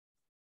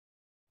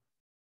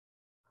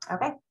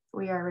Okay,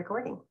 we are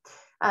recording.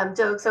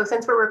 So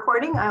since we're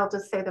recording, I'll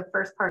just say the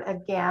first part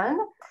again.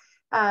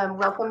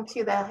 Welcome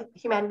to the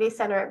Humanities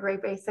Center at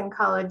Great Basin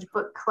College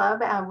Book Club.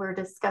 We're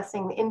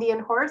discussing Indian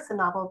Horse, a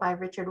novel by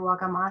Richard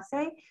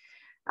Wagamese.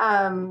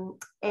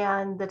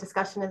 And the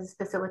discussion is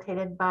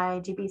facilitated by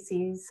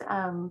GBC's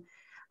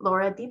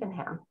Laura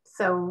Debenham.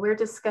 So we're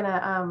just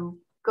gonna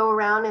go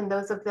around, and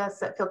those of us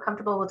that feel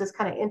comfortable will just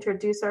kind of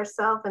introduce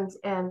ourselves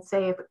and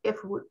say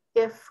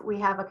if we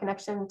have a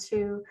connection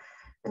to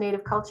the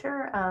Native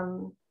culture.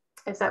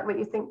 Is that what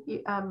you think,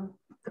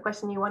 the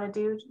question you want to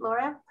do,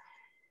 Laura?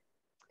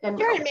 And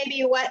sure, and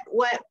maybe what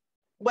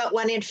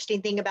one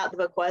interesting thing about the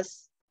book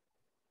was.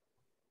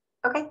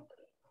 Okay,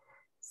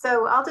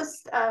 so I'll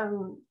just,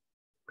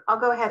 I'll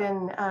go ahead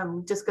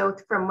and just go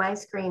from my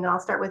screen. I'll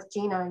start with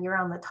Gina, you're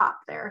on the top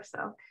there.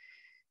 So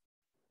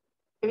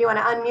if you want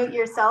to unmute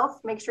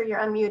yourself, make sure you're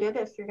unmuted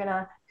if you're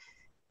gonna.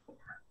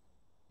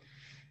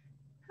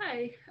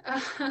 Hi.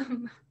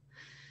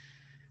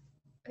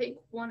 I think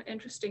one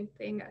interesting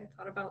thing I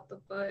thought about the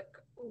book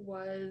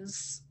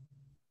was,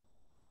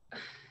 I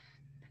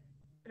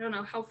don't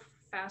know how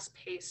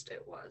fast-paced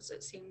it was.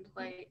 It seemed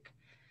like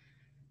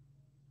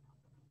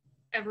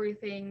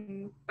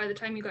everything, by the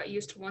time you got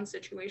used to one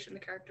situation the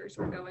characters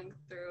were going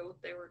through,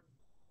 they were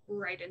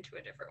right into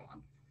a different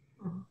one.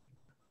 Mm-hmm.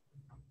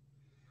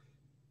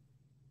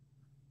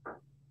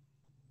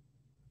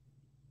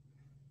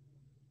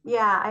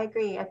 Yeah, I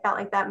agree. I felt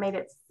like that made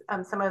it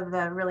some of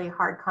the really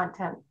hard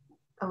content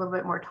a little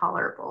bit more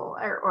tolerable,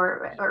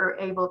 or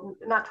able,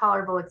 not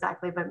tolerable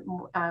exactly, but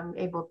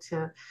able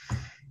to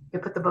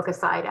put the book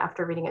aside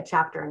after reading a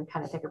chapter and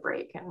kind of take a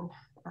break and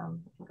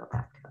go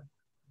back to it.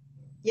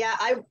 Yeah,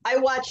 I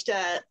watched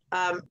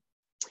an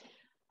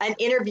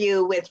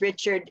interview with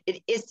Richard.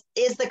 Is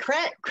the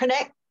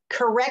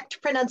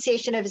correct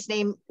pronunciation of his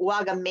name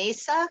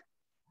Wagamese?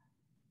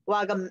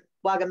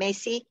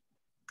 Wagamese?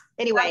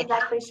 Anyway. Not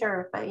exactly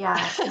sure, but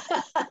yeah.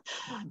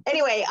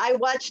 Anyway, I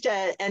watched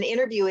an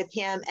interview with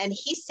him, and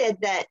he said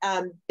that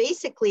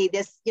basically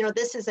this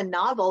is a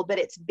novel, but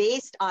it's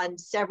based on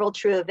several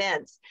true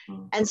events.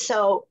 Mm. And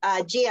so,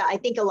 Gia, I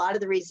think a lot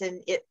of the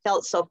reason it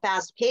felt so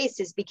fast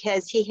paced is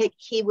because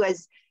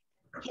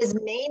his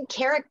main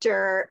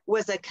character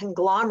was a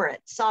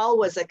conglomerate. Saul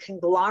was a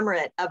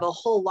conglomerate of a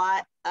whole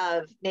lot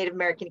of Native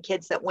American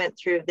kids that went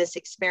through this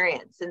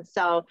experience. And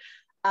so,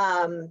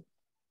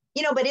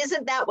 but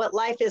isn't that what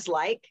life is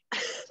like?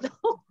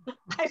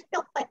 I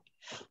feel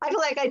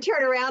like I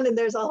turn around and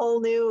there's a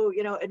whole new,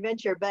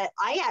 adventure. But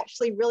I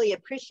actually really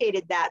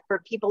appreciated that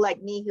for people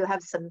like me who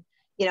have some,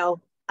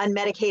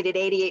 unmedicated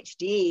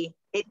ADHD.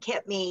 It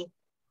kept me,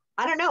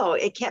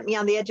 it kept me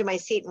on the edge of my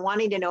seat and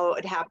wanting to know what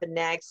would happen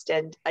next.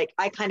 And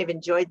I kind of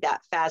enjoyed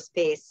that fast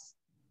pace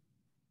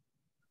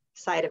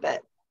side of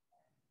it.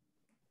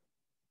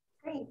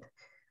 Great.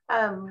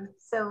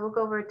 So we'll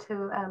go over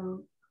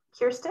to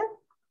Kirsten.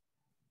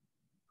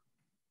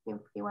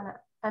 You want to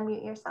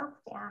unmute yourself?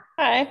 Yeah.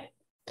 Hi.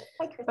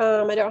 Hi,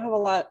 Kristen. I don't have a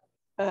lot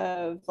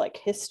of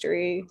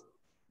history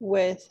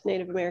with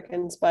Native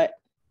Americans, but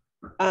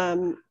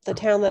the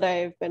town that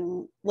I've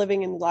been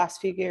living in the last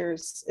few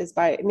years is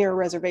near a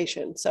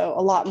reservation, so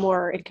a lot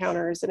more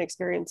encounters and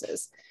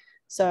experiences.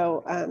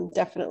 So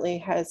definitely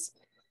has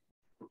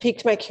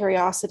piqued my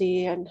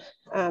curiosity and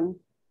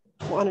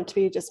wanted to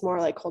be just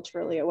more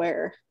culturally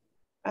aware.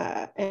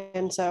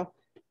 And so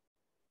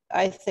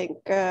I think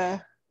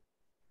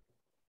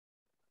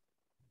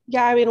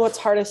what's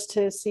hardest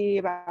to see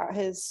about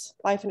his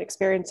life and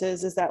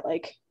experiences is that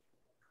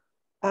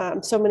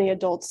so many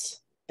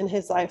adults in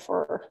his life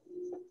were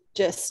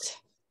just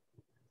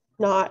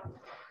not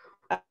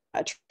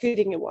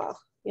treating him well,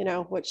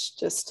 which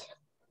just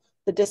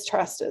the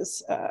distrust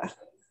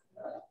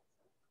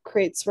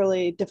creates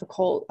really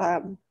difficult,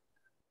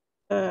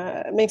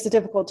 makes it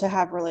difficult to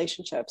have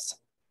relationships.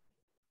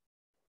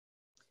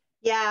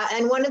 Yeah,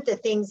 and one of the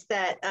things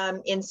that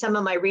in some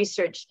of my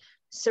research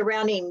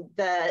surrounding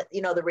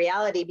the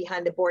reality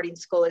behind the boarding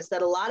school is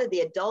that a lot of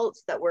the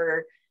adults that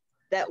were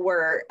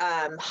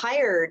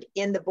hired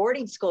in the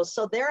boarding school,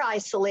 so they're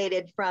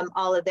isolated from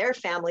all of their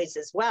families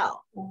as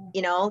well.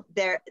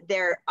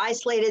 They're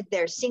isolated,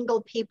 they're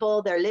single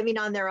people, they're living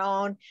on their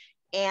own,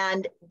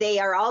 and they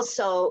are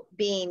also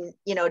being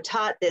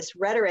taught this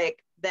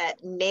rhetoric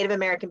that Native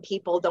American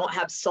people don't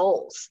have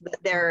souls,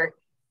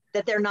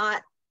 that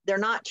they're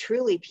not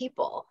truly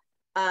people.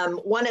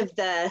 One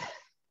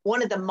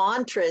of the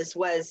mantras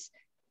was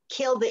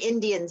kill the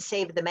Indian,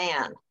 save the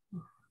man.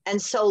 And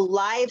so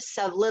lives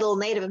of little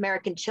Native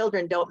American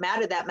children don't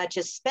matter that much,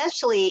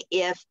 especially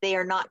if they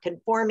are not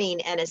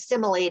conforming and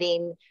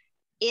assimilating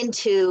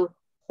into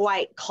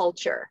white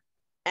culture.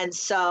 And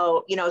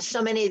so,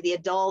 so many of the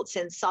adults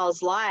in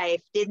Saul's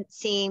life didn't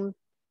seem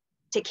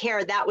to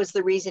care. That was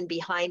the reason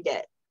behind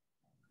it.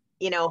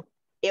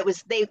 It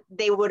was,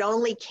 they would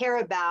only care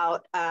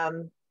about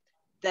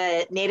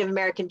the Native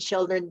American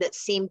children that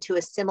seemed to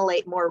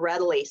assimilate more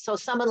readily. So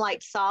someone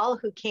like Saul,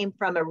 who came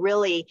from a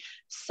really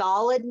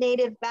solid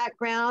Native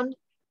background,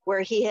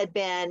 where he had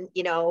been,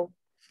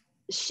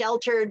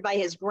 sheltered by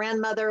his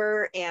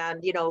grandmother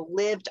and, you know,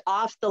 lived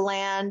off the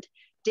land,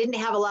 didn't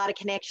have a lot of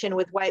connection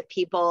with white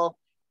people,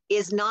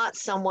 is not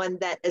someone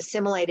that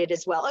assimilated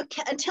as well,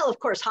 until of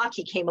course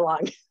hockey came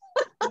along.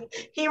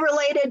 He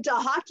related to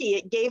hockey,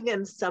 it gave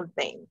him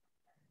something.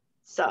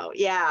 So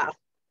yeah,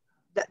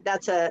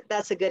 that's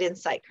a good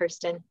insight,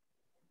 Kirsten.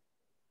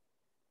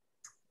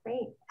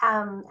 Great.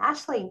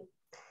 Ashley,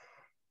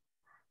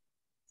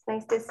 it's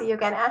nice to see you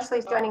again.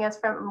 Ashley's joining us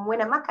from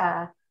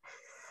Winnemucca.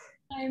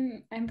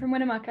 I'm from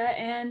Winnemucca,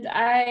 and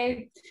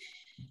I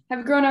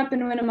have grown up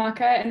in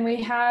Winnemucca, and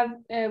we have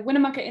a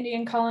Winnemucca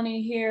Indian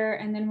colony here,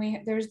 and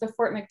then there's the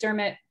Fort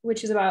McDermott,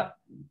 which is about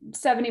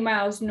 70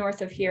 miles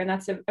north of here, and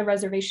that's a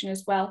reservation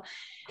as well.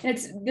 And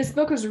this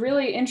book was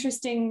really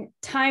interesting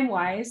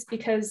time-wise,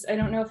 because I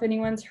don't know if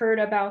anyone's heard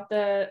about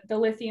the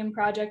lithium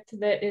project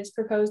that is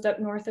proposed up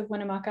north of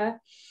Winnemucca.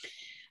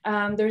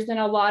 There's been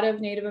a lot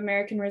of Native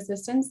American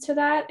resistance to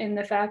that, and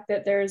the fact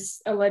that there's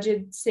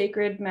alleged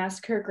sacred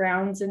massacre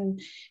grounds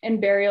and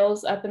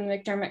burials up in the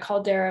McDermott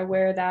caldera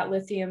where that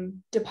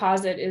lithium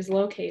deposit is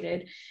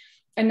located.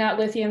 And that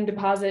lithium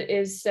deposit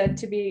is said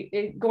to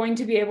be going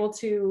to be able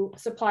to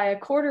supply a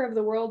quarter of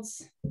the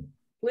world's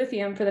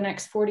lithium for the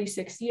next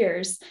 46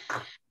 years.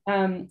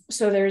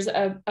 So there's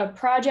a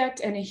project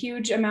and a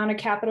huge amount of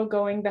capital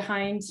going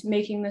behind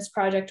making this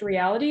project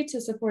reality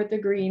to support the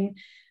green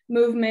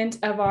movement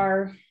of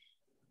our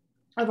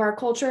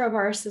culture, of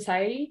our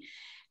society.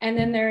 And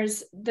then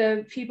there's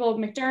the people of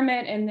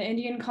McDermott and the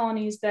Indian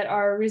colonies that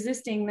are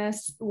resisting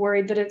this,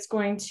 worried that it's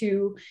going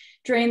to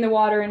drain the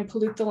water and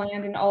pollute the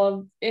land and all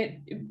of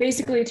it,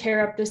 basically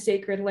tear up the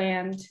sacred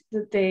land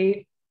that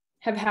they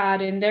have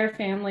had in their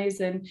families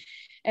and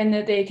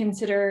that they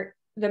consider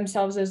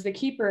themselves as the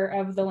keeper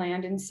of the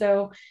land. And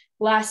so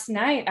last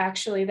night,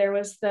 actually, there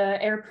was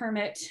the air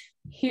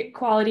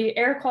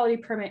quality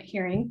permit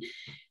hearing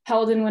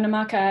held in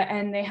Winnemucca,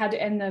 and they had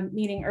to end the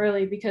meeting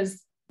early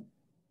because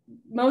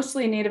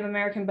mostly Native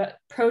American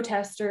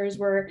protesters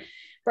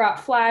brought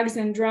flags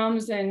and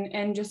drums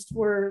and just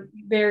were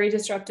very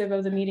disruptive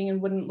of the meeting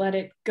and wouldn't let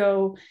it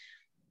go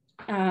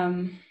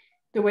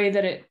the way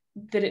that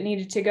it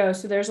needed to go.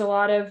 So there's a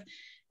lot of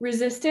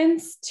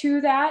resistance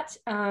to that.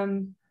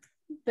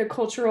 The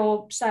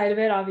cultural side of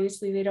it,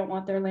 obviously they don't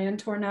want their land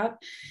torn up.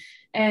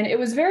 And it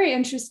was very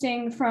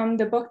interesting from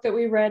the book that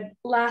we read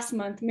last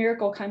month,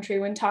 Miracle Country,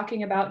 when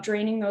talking about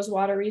draining those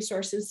water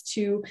resources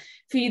to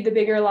feed the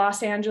bigger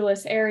Los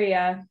Angeles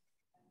area.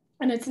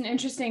 And it's an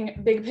interesting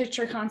big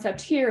picture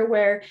concept here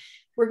where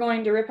we're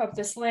going to rip up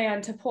this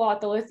land to pull out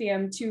the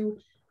lithium to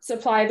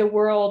supply the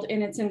world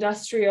in its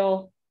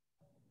industrial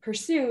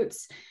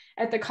pursuits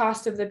at the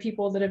cost of the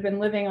people that have been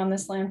living on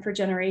this land for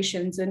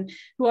generations and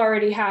who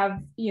already have,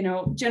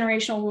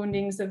 generational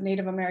woundings of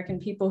Native American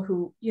people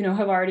who,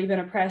 have already been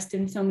oppressed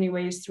in so many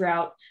ways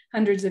throughout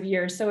hundreds of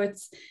years. So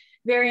it's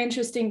very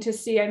interesting to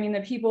see. I mean,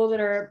 the people that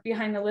are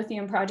behind the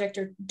lithium project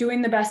are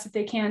doing the best that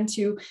they can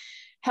to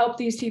help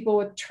these people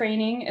with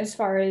training as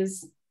far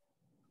as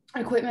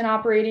equipment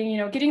operating,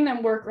 getting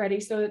them work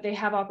ready so that they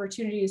have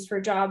opportunities for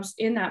jobs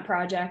in that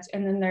project.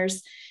 And then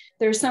there's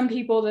some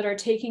people that are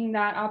taking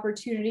that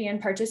opportunity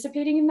and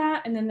participating in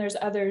that. And then there's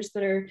others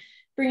that are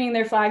bringing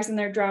their flags and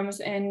their drums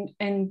and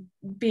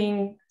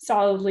being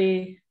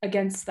solidly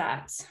against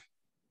that. So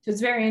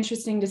it's very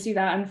interesting to see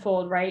that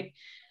unfold right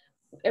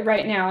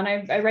now.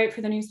 And I write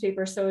for the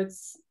newspaper. So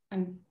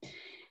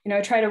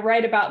I try to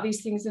write about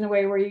these things in a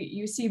way where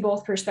you see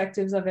both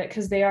perspectives of it,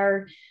 because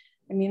they're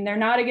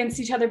not against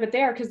each other, but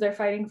they are, because they're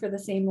fighting for the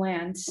same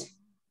land.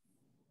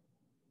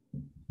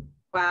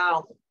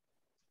 Wow.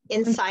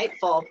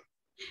 Insightful.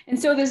 And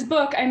so this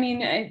book,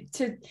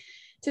 to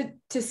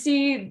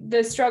see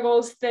the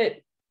struggles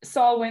that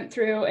Saul went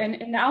through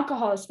and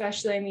alcohol,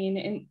 especially,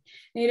 in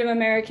Native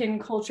American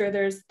culture,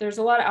 there's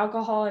a lot of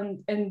alcohol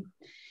and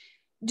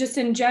just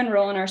in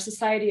general in our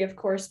society, of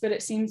course, but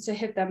it seems to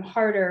hit them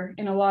harder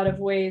in a lot of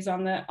ways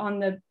on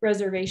the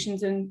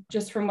reservations and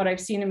just from what I've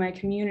seen in my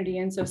community.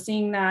 And so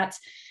seeing that,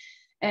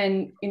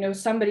 and,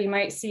 somebody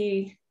might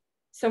see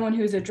someone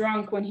who's a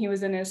drunk when he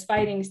was in his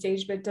fighting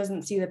stage, but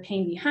doesn't see the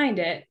pain behind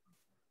it.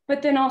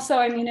 But then also,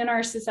 in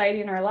our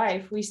society, in our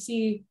life, we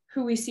see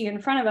who we see in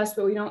front of us,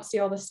 but we don't see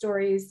all the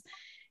stories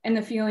and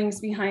the feelings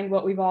behind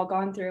what we've all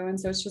gone through. And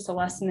so it's just a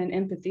lesson in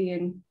empathy.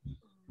 And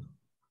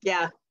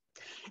yeah.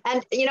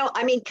 And,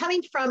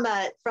 coming from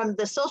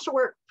the social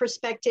work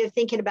perspective,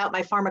 thinking about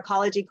my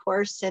pharmacology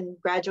course in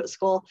graduate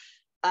school,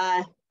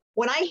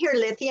 when I hear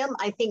lithium,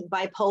 I think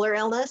bipolar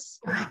illness.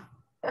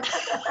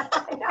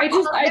 I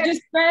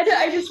just read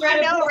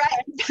I know,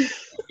 right?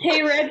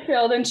 Kay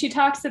Redfield, and she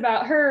talks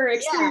about her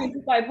experience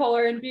with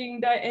bipolar and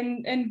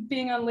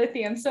being on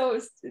lithium. So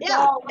it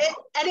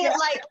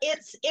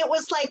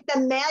was like the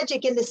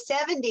magic in the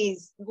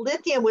 70s.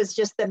 Lithium was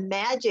just the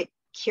magic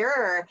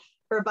cure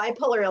for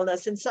bipolar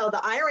illness. And so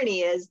the irony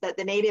is that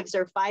the natives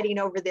are fighting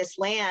over this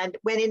land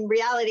when in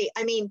reality,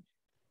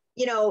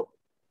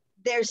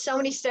 there's so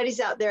many studies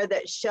out there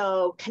that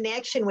show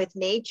connection with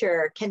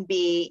nature can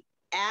be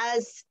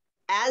as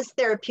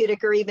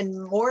therapeutic or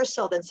even more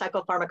so than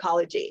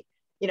psychopharmacology.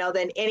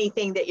 than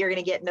anything that you're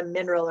going to get in a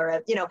mineral or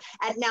and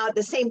now at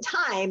the same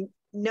time,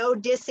 no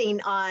dissing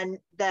on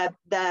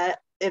the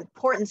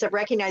importance of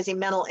recognizing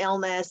mental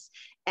illness,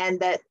 and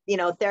that,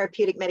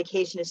 therapeutic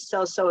medication is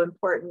so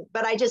important.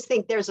 But I just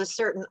think there's a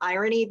certain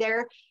irony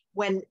there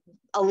when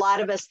a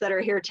lot of us that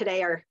are here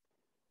today are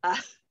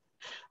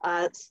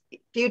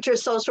future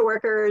social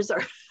workers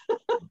or,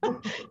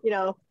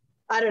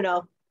 I don't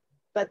know,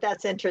 but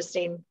that's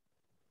interesting.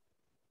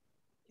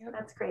 Yeah,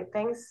 that's great.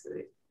 Thanks,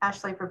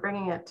 Ashley, for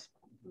bringing it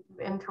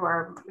into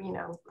our,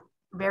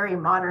 very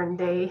modern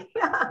day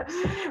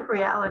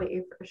reality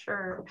for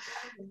sure.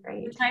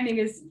 Great. The timing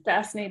is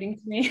fascinating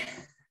to me.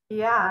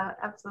 Yeah,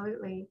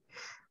 absolutely.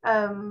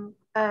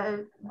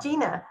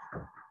 Gina.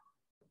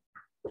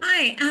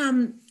 Hi,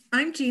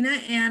 I'm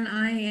Gina, and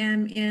I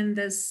am in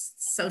this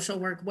social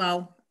work,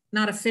 well,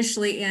 not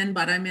officially in,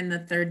 but I'm in the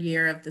 3rd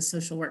year of the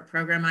social work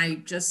program. I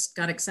just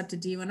got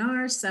accepted to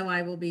UNR, so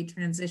I will be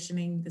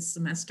transitioning this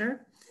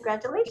semester.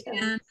 Congratulations.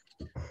 And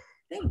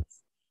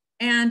thanks.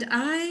 And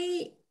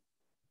I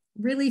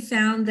really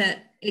found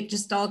that it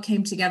just all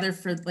came together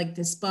for like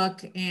this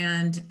book,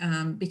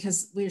 and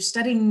because we're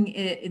studying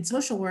it in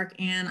social work,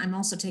 and I'm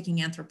also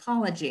taking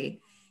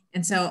anthropology.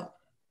 And so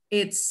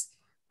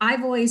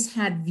I've always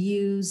had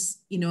views,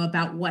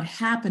 about what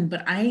happened,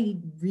 but I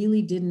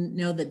really didn't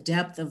know the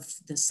depth of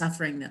the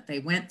suffering that they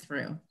went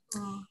through.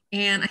 Oh.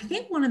 And I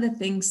think one of the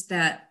things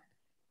that,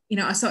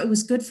 so it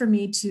was good for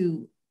me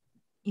to,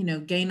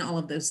 gain all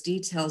of those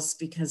details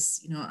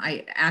because,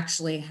 I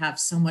actually have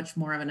so much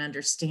more of an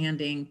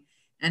understanding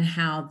and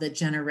how the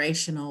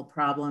generational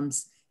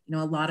problems,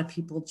 a lot of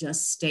people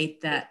just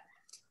state that,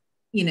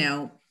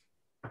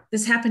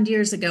 this happened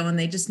years ago and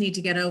they just need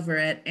to get over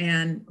it.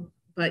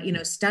 But,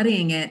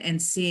 studying it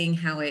and seeing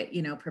how it,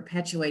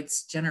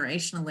 perpetuates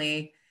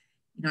generationally,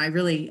 I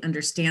really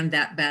understand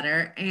that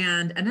better.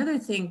 And another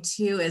thing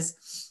too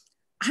is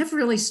I've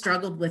really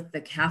struggled with the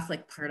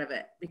Catholic part of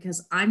it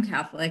because I'm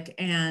Catholic,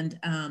 and,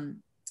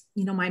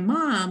 my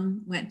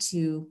mom went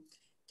to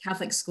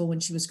Catholic school when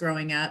she was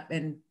growing up,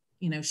 and,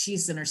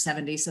 she's in her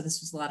 70s. So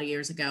this was a lot of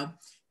years ago,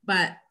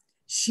 but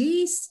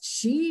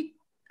she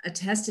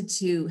attested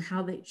to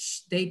how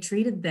they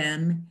treated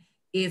them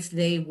if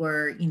they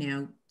were,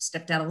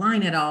 stepped out of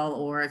line at all,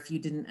 or if you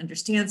didn't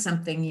understand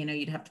something,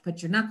 you'd have to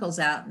put your knuckles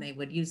out and they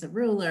would use a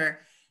ruler.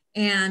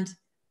 And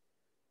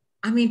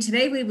I mean,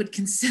 today we would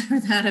consider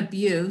that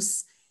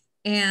abuse.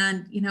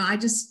 And,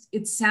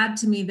 it's sad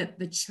to me that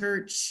the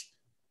church,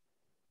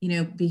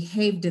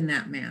 behaved in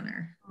that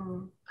manner,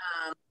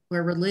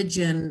 where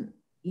religion,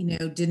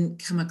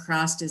 didn't come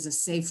across as a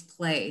safe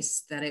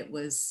place, that it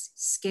was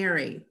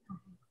scary.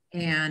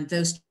 And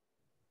those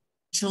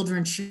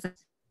children should,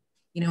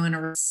 in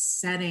a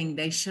setting,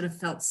 they should have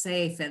felt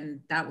safe, and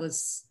that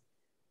was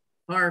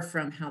far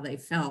from how they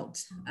felt.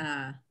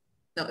 So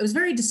it was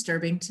very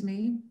disturbing to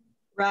me.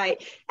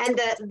 Right, and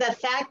the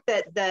fact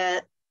that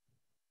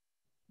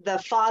the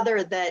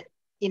father that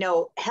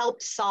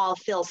helped Saul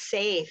feel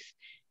safe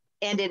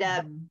ended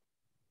up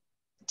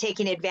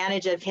taking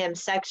advantage of him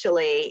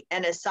sexually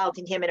and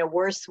assaulting him in a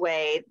worse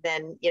way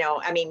than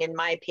in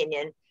my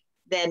opinion,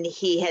 than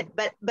he had.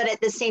 But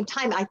at the same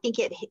time, I think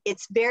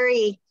it's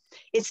very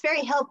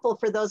helpful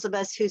for those of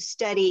us who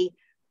study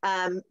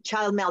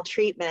child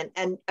maltreatment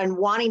and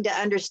wanting to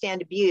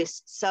understand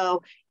abuse.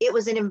 So it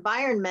was an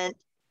environment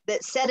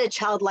that set a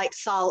child like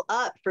Saul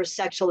up for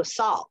sexual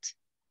assault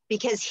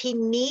because he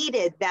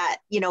needed that,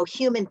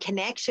 human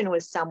connection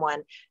with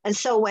someone. And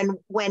so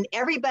when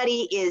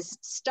everybody is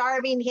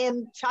starving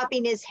him,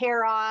 chopping his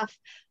hair off,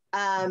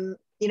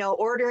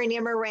 ordering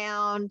him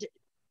around,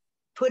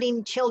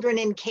 putting children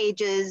in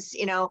cages,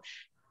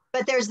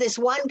 but there's this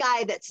one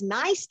guy that's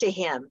nice to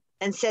him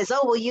and says,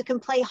 oh, well, you can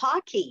play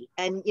hockey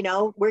and,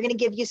 we're going to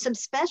give you some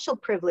special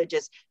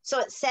privileges. So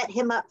it set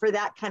him up for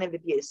that kind of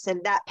abuse.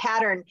 And that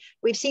pattern,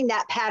 we've seen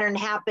that pattern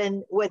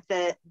happen with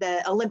the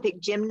Olympic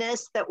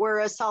gymnasts that were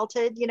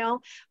assaulted,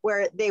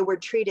 where they were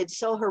treated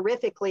so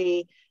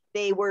horrifically.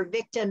 They were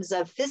victims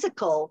of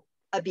physical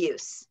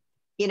abuse,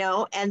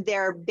 and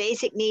their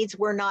basic needs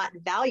were not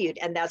valued.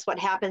 And that's what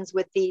happens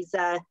with these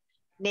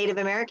Native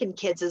American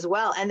kids as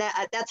well. And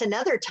that's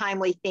another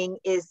timely thing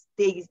is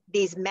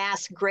these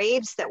mass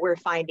graves that we're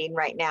finding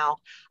right now.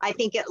 I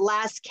think at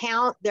last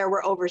count, there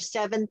were over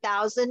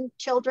 7,000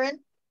 children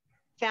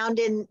found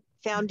in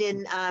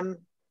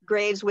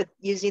graves with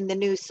using the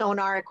new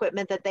sonar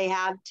equipment that they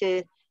have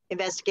to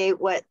investigate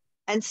what.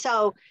 And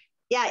so,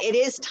 yeah, it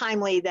is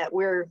timely that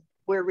we're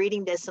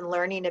reading this and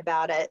learning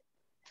about it.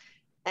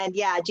 And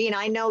yeah, Jean,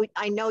 I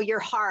know your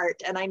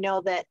heart, and I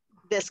know that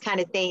this kind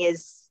of thing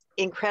is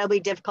incredibly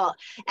difficult.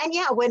 And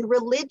yeah, when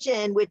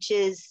religion, which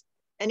is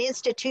an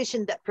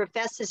institution that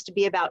professes to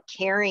be about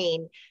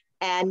caring,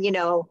 and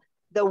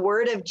the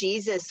word of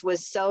Jesus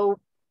was so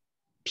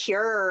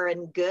pure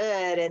and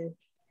good,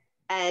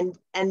 and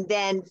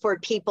then for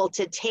people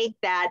to take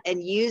that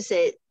and use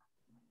it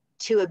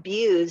to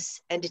abuse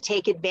and to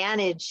take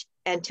advantage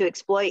and to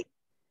exploit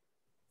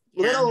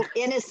little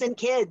innocent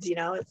kids,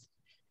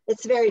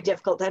 it's very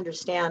difficult to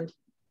understand.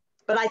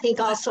 But I think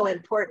also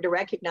important to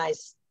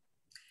recognize.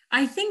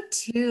 I think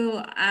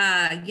too,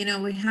 you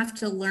know, we have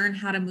to learn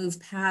how to move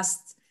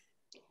past,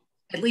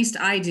 at least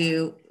I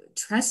do,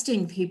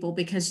 trusting people,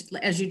 because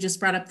as you just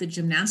brought up the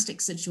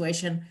gymnastics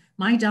situation,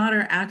 my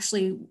daughter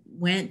actually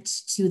went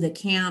to the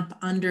camp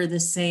under the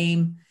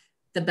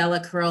Bella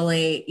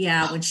Caroli,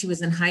 when she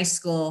was in high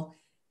school.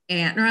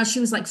 And or else she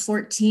was like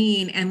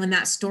 14. And when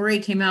that story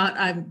came out,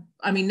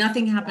 I mean,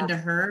 nothing happened to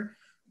her,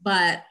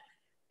 but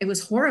it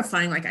was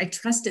horrifying. Like, I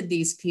trusted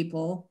these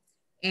people,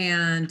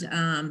 and,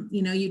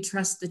 you know, you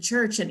trust the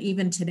church. And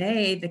even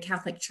today, the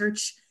Catholic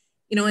Church,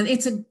 you know, and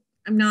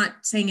I'm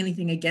not saying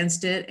anything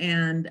against it.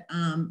 And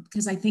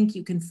because I think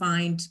you can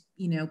find,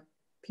 you know,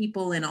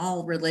 people in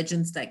all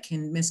religions that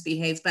can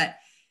misbehave, but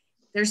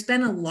there's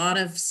been a lot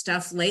of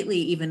stuff lately,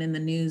 even in the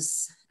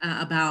news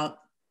about,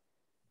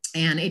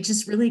 and it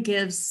just really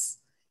gives,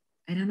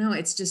 I don't know,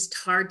 it's just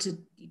hard to,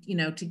 you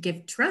know, to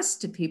give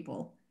trust to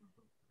people.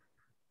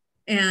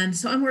 And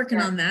so I'm working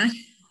on that.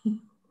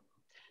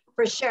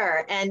 For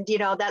sure. And, you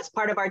know, that's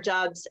part of our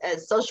jobs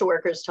as social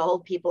workers, to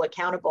hold people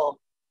accountable.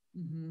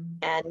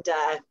 And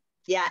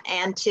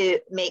and to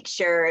make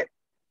sure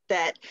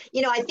that,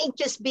 you know, I think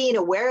just being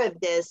aware of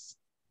this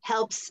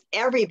helps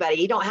everybody.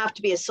 You don't have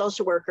to be a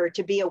social worker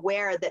to be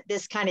aware that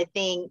this kind of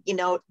thing, you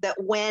know,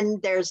 that when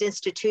there's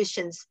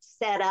institutions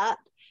set up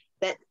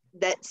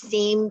that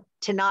seem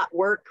to not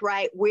work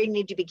right, we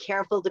need to be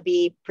careful to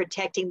be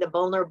protecting the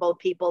vulnerable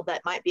people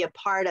that might be a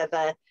part of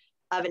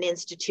an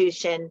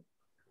institution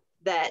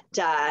that,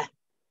 I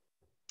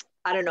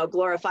don't know,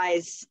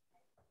 glorifies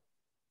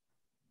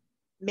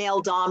male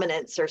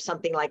dominance or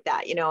something like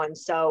that, you know. And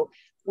so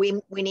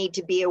we need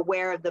to be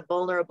aware of the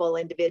vulnerable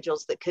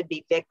individuals that could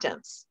be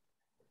victims.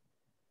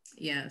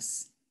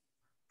 Yes.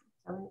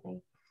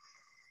 Absolutely.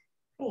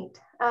 Great.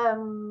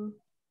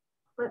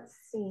 Let's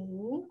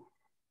see.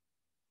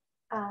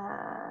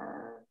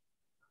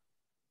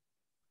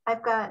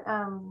 I've got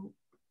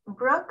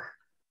Brooke.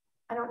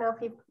 I don't know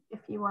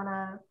if you want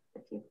to,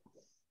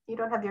 you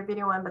don't have your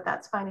video on, but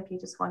that's fine if you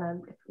just want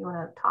to, if you want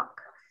to talk.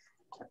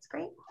 That's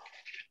great.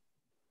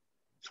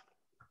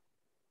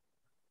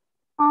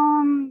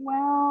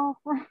 Well,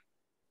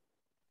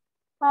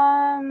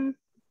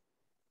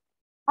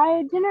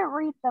 I didn't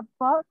read the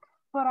book,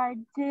 but I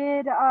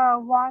did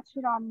watch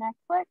it on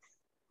Netflix.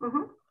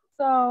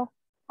 So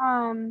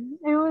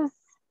it was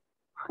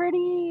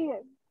pretty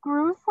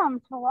gruesome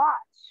to watch.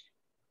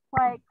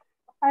 Like,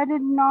 I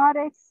did not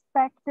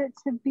expect it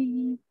to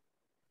be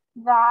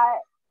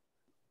that,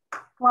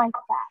 like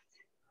that.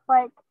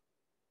 Like,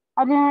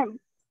 I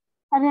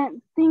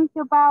didn't think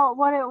about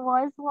what it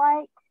was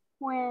like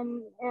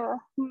when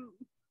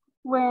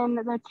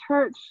the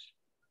church,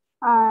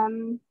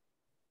 when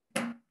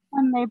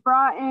they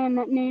brought in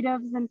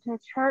natives into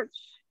church,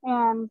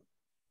 and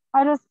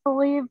I just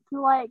believed,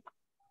 like,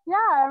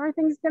 yeah,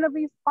 everything's gonna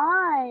be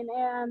fine,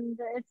 and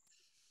it's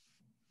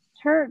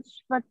church.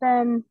 But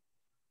then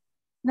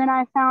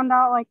I found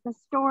out, like, the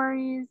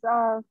stories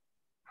of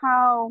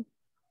how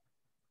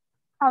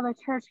the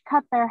church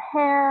cut their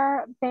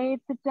hair,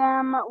 bathed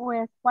them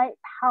with white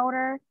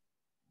powder,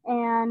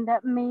 and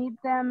made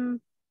them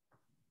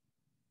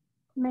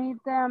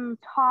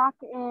talk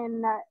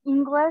in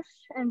English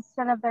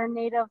instead of their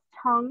native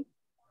tongue.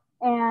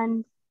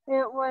 And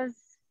it was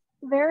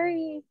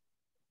very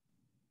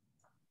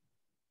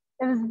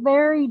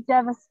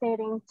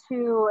devastating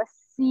to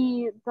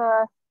see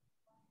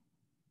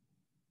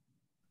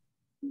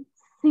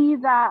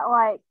that,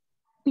 like,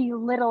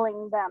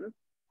 belittling them,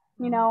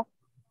 you know.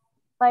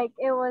 Like,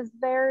 it was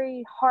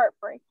very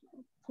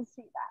heartbreaking to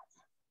see that.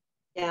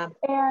 Yeah.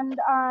 And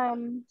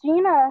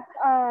Gina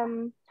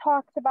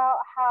talked about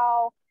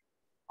how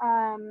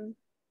and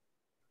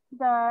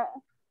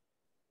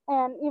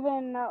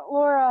even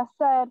Laura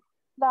said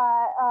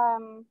that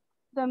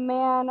the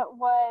man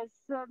was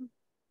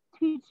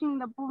teaching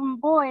the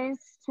boys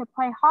to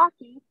play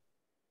hockey.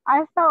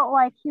 I felt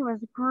like he was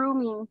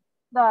grooming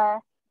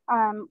the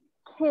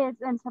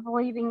kids into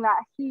believing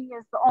that he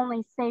is the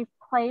only safe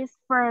place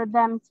for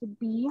them to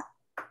be.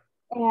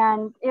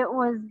 And it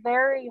was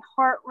very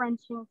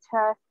heart-wrenching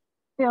to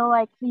feel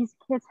like these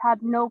kids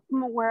had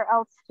nowhere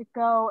else to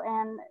go,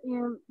 and, you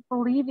know,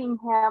 believing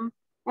him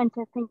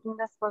into thinking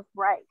this was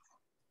right.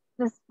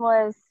 This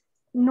was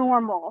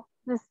normal.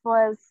 This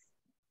was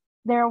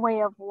their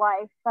way of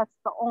life. That's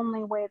the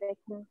only way they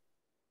can,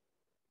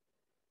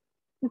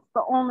 it's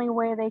the only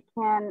way they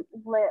can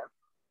live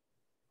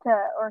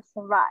or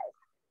survive.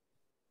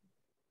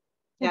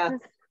 Yeah.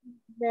 It's just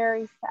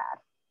very sad.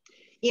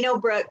 You know,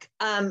 Brooke,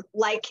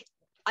 like,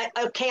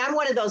 I'm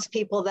one of those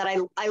people that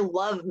I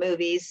love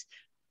movies,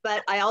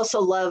 but I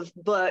also love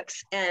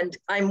books. And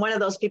I'm one of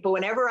those people,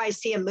 whenever I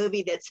see a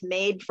movie that's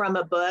made from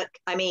a book,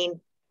 I mean,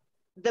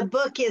 the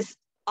book is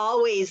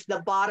always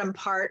the bottom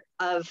part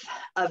of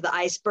the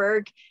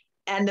iceberg,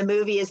 and the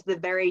movie is the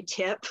very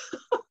tip.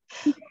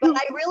 But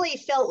I really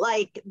felt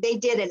like they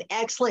did an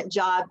excellent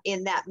job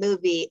in that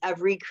movie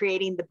of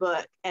recreating the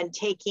book and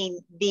taking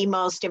the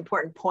most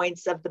important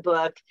points of the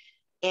book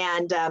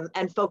and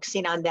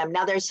focusing on them.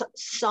 Now there's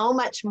so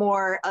much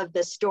more of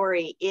the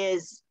story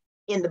is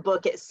in the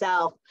book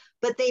itself,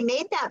 but they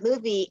made that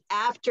movie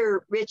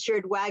after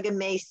Richard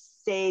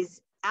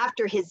Wagamese's,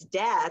 after his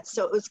death.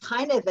 So it was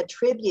kind of a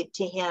tribute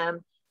to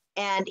him.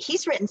 And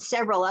he's written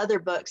several other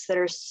books that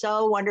are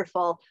so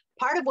wonderful.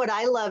 Part of what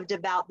I loved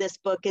about this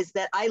book is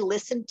that I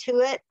listened to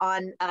it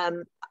on,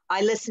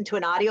 I listened to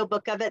an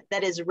audiobook of it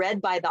that is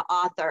read by the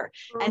author,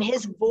 and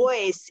his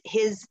voice,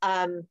 his,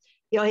 you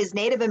know, his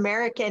Native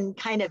American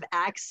kind of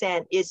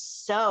accent is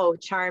so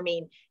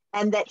charming,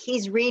 and that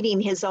he's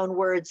reading his own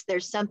words.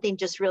 There's something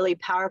just really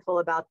powerful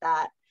about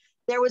that.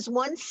 There was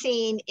one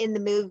scene in the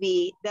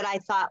movie that I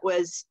thought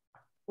was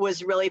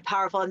really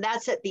powerful, and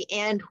that's at the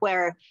end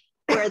where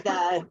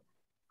the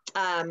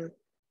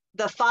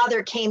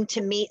father came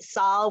to meet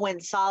Saul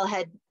when Saul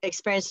had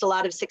experienced a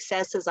lot of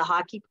success as a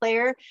hockey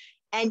player,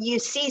 and you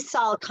see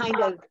Saul kind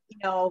of, you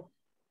know,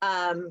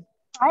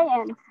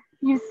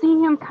 you see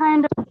him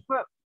kind of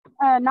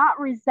not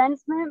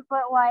resentment,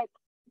 but like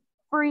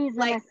freeze,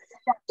 like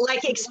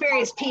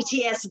experience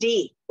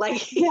PTSD,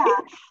 like yeah.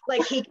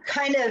 like he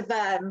kind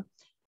of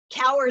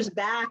cowers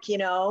back, you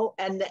know,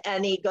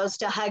 and he goes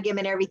to hug him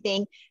and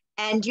everything.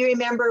 And do you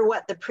remember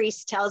what the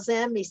priest tells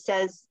him? He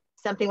says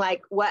something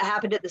like, what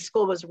happened at the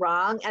school was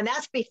wrong. And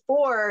that's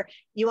before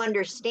you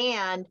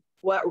understand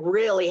what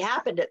really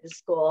happened at the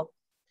school.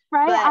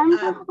 Right. But, I'm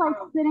just like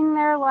sitting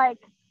there like,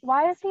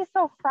 why is he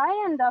so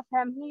frightened of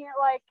him? He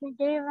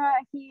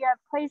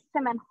placed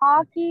him in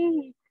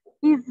hockey.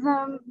 He's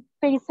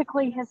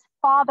basically his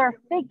father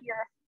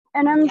figure.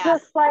 And I'm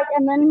just like,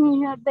 and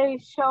then they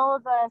show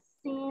the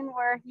scene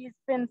where he's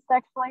been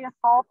sexually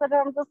assaulted.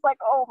 And I'm just like,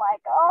 oh my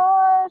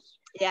gosh.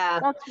 Yeah.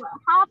 That's what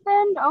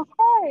happened.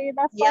 Okay.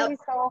 That's why he's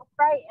so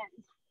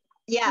frightened.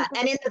 Yeah.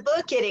 And in the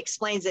book, it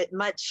explains it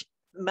much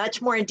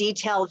more in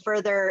detail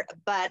further.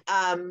 But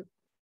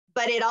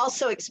it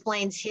also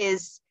explains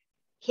his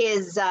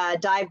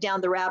dive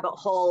down the rabbit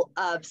hole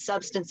of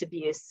substance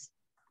abuse.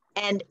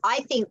 And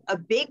I think a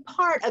big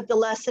part of the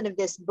lesson of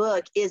this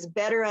book is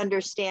better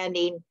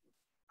understanding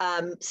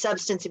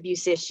substance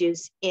abuse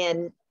issues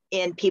in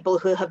people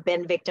who have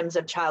been victims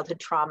of childhood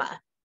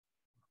trauma.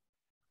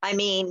 I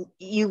mean,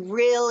 you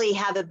really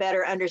have a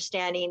better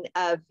understanding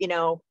of, you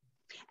know,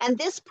 and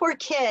this poor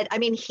kid, I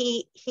mean,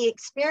 he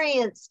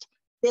experienced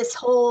this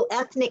whole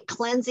ethnic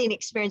cleansing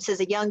experience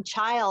as a young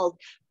child,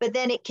 but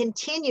then it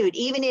continued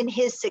even in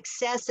his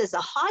success as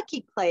a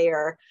hockey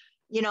player.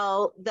 You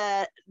know,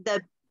 the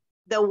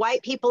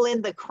white people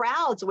in the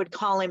crowds would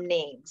call him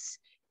names,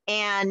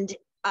 and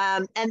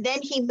then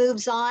he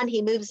moves on.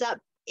 He moves up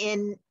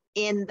in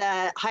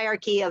the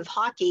hierarchy of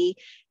hockey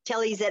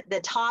till he's at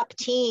the top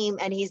team,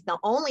 and he's the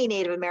only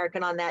Native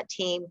American on that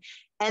team.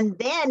 And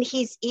then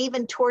he's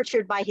even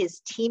tortured by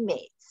his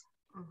teammates.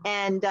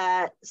 And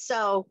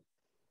so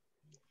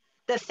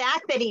the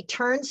fact that he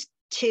turns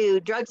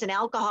to drugs and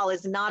alcohol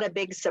is not a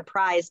big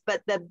surprise,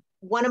 but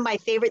one of my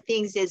favorite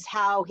things is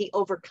how he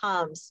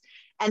overcomes.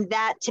 And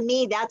that, to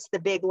me, that's the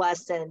big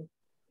lesson.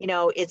 You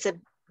know, it's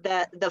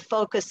the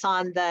focus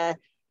on the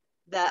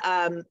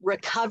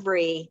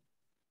recovery,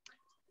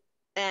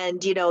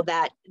 and, you know,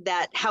 that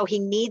how he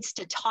needs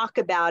to talk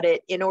about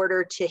it in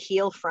order to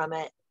heal from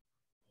it.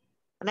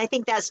 And I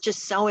think that's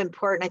just so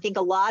important. I think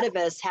a lot of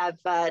us have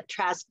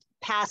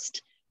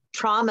past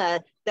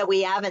trauma that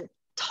we haven't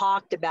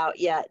talked about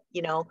yet,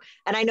 you know.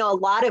 And I know a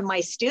lot of my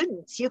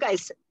students, you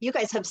guys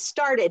have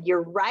started,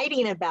 you're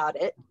writing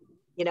about it,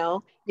 you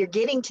know, you're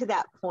getting to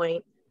that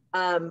point.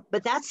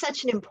 But that's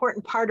such an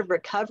important part of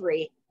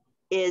recovery,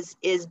 is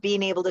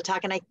being able to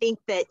talk. And I think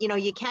that, you know,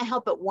 you can't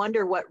help but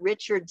wonder what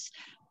Richard's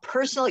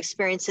personal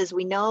experiences.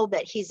 We know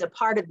that he's a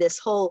part of this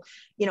whole,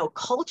 you know,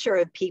 culture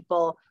of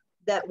people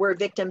that were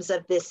victims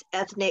of this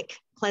ethnic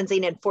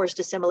cleansing and forced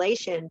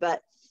assimilation.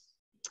 But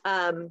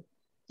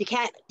you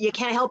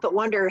can't help but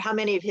wonder how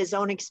many of his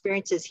own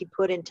experiences he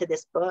put into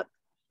this book.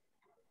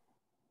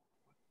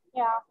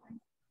 Yeah,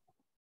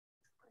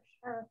 for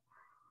sure.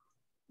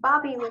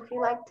 Bobby, would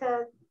you like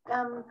to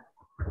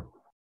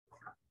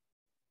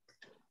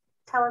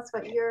tell us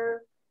what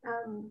your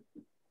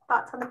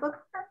thoughts on the book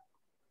are?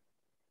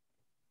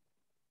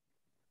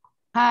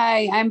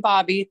 Hi, I'm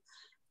Bobby.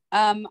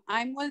 I'm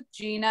with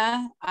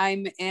Gina.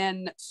 I'm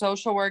in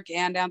social work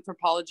and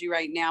anthropology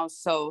right now.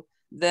 So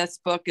this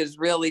book is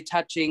really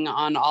touching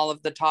on all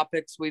of the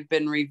topics we've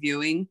been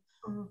reviewing.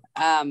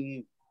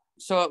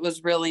 So it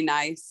was really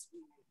nice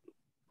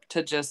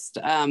to just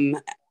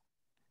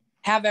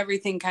have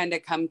everything kind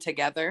of come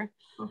together.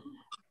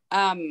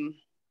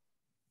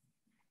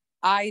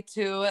 I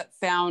too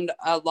found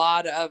a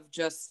lot of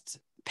just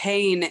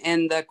pain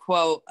in the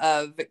quote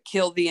of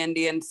 "kill the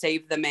Indian,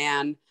 save the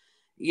man."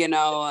 You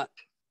know,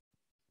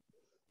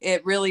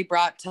 it really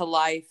brought to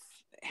life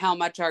how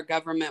much our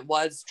government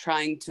was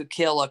trying to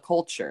kill a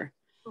culture.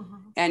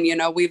 And, you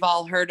know, we've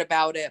all heard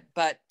about it,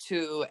 but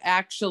to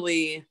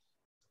actually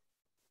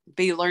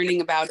be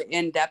learning about it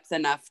in depth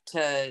enough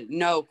to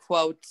know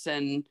quotes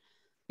and,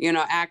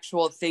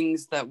 actual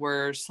things that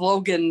were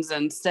slogans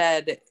and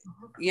said,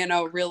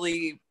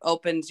 really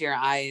opens your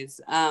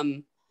eyes.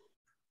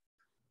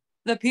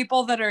 The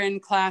people that are in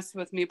class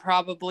with me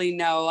probably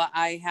know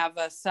I have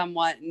a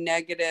somewhat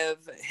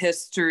negative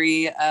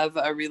history of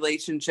a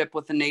relationship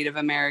with a Native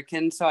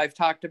American. So I've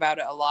talked about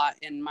it a lot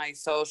in my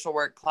social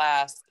work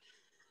class,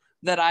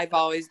 that I've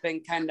always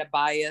been kind of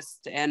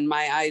biased and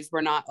my eyes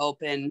were not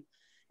open.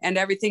 And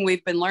everything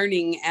we've been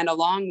learning, and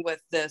along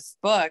with this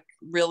book,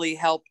 really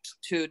helped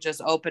to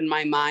just open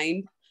my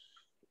mind.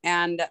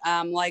 And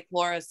like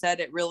Laura said,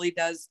 it really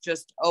does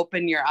just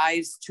open your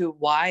eyes to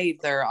why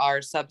there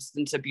are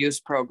substance abuse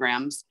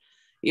programs.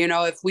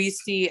 If we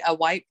see a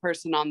white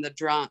person on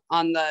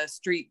the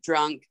street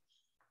drunk,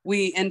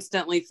 we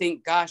instantly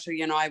think, gosh,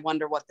 I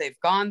wonder what they've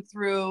gone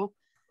through.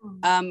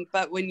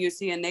 But when you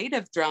see a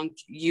Native drunk,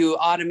 you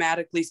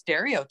automatically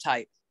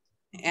stereotype.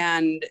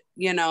 And,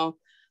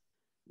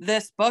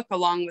 this book,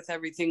 along with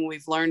everything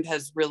we've learned,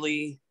 has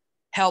really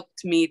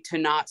helped me to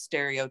not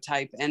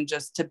stereotype and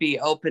just to be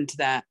open to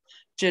that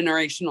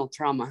generational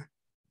trauma.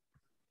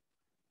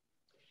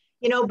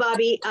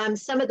 Bobby,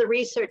 some of the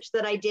research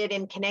that I did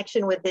in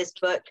connection with this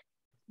book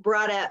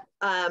brought up,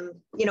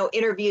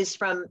 interviews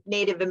from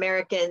Native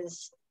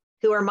Americans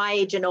who are my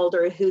age and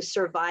older, who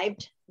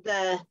survived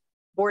the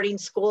boarding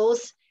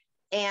schools.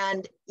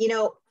 And,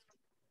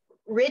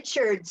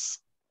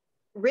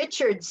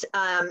 Richard's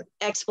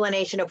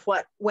explanation of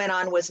what went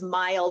on was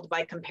mild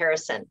by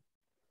comparison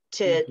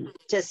to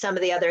some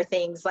of the other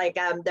things. Like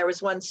there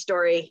was one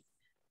story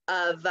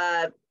of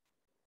the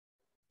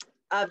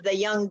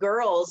young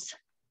girls,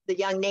 the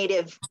young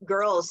Native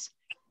girls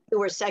who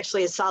were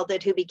sexually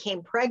assaulted, who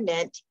became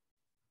pregnant,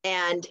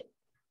 and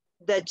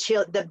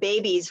the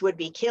babies would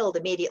be killed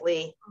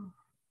immediately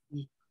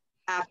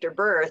after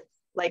birth,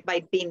 like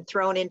by being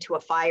thrown into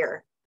a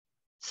fire.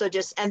 So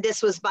and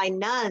this was by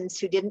nuns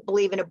who didn't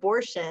believe in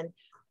abortion,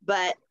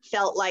 but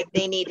felt like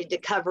they needed to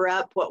cover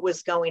up what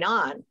was going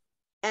on.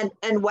 And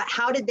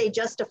how did they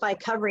justify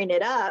covering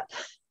it up?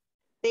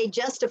 They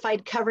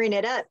justified covering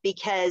it up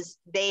because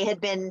they had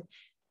been,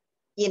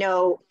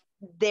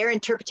 their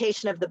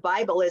interpretation of the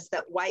Bible is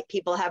that white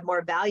people have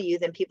more value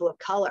than people of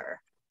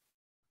color.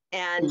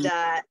 And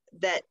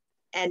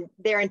and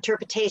their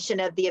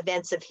interpretation of the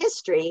events of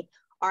history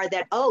are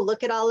that, oh,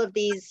 look at all of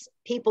these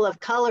people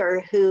of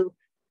color who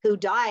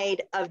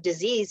died of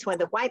disease when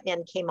the white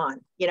men came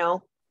on,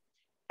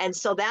 and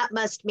so that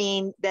must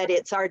mean that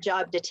it's our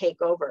job to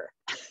take over.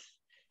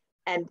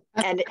 and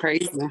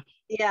crazy.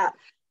 Yeah.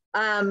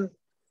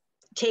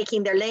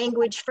 Taking their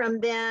language from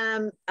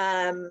them.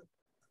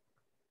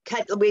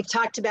 We've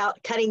talked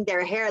about cutting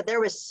their hair.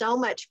 There was so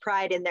much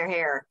pride in their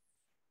hair.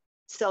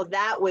 So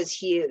that was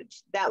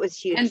huge. That was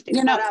huge. And, to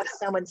cut off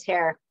someone's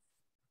hair.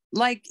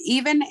 Like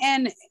even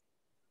in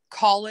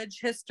college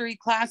history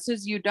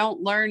classes, you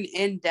don't learn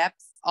in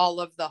depth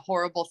all of the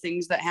horrible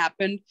things that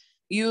happened.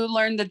 You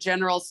learn the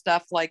general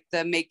stuff, like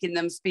the making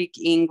them speak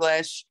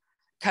English,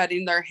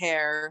 cutting their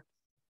hair.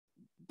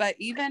 But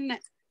even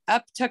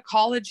up to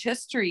college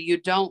history, you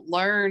don't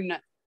learn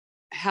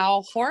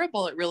how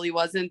horrible it really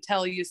was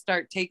until you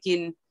start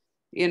taking,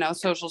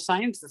 social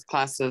sciences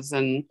classes.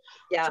 And,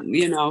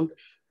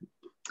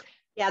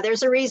 Yeah,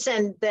 there's a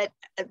reason that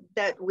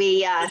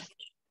we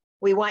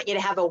want you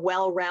to have a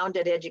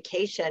well-rounded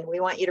education. We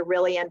want you to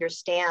really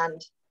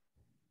understand,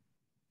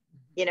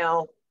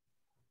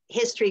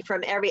 history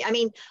from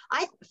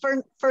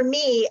for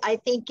me, I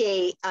think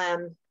a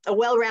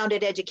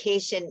well-rounded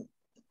education,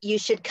 you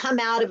should come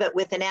out of it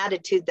with an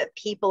attitude that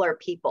people are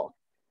people,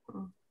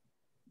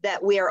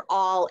 that we are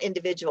all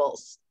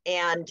individuals,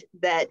 and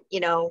that,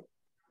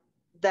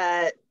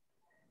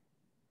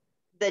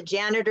 the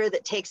janitor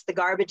that takes the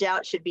garbage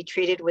out should be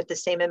treated with the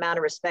same amount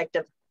of respect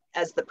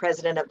as the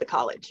president of the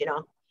college,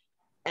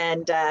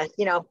 And,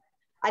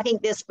 I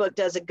think this book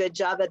does a good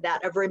job of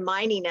that, of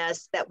reminding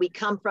us that we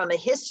come from a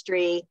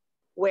history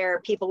where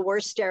people were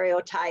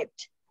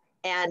stereotyped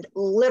and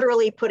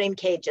literally put in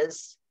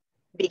cages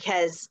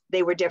because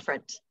they were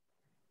different.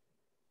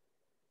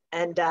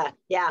 And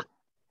yeah.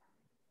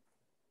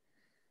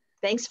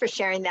 Thanks for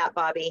sharing that,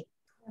 Bobby.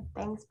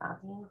 Thanks,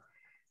 Bobby.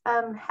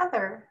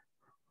 Heather,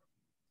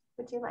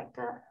 would you like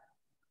to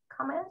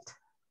comment?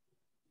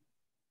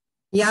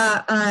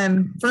 Yeah,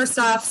 first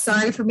off,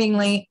 sorry for being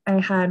late. I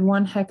had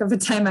one heck of a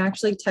time. I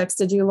actually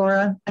texted you,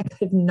 Laura. I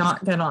could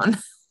not get on.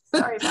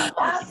 Sorry about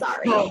that.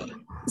 Sorry.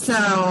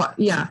 So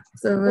yeah.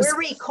 So we're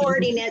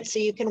recording it so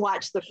you can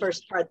watch the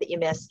first part that you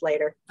missed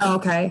later.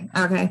 Okay.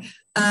 I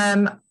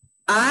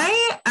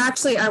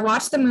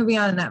watched the movie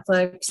on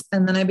Netflix,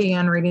 and then I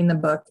began reading the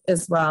book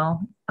as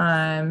well.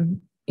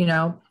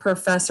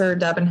 Professor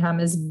Debenham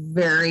is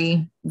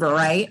very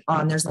bright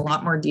on. There's a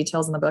lot more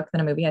details in the book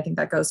than a movie. I think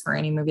that goes for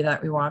any movie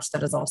that we watch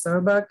that is also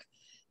a book.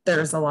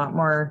 There's a lot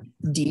more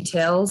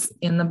details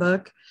in the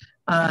book.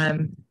 I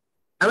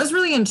was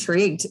really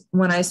intrigued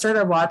when I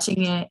started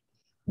watching it,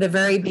 the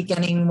very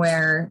beginning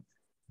where,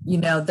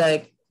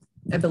 I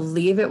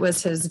believe it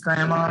was his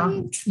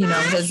grandma,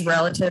 his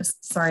relatives.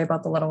 Sorry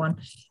about the little one.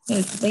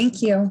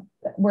 Thank you.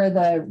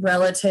 the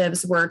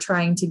relatives were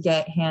trying to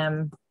get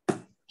him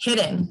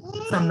hidden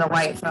from the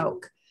white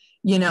folk.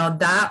 You know,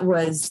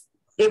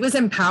 it was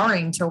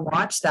empowering to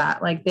watch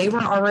that. Like, they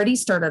were already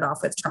started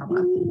off with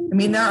trauma. I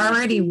mean, they're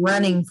already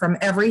running from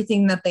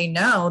everything that they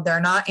know.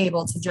 They're not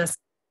able to just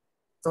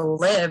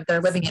live.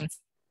 They're living in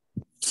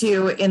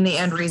the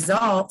end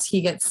result,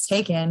 he gets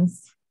taken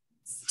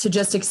to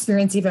just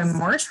experience even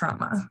more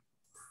trauma.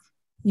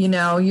 You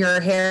know, your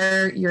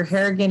hair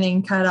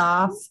getting cut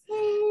off,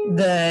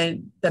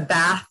 the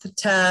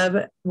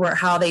bathtub, where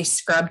how they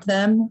scrubbed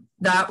them.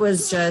 That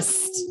was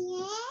just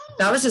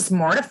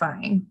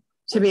mortifying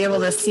to be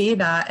able to see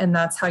that. And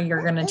that's how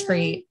you're going to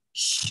treat,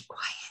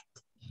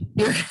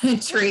 you're going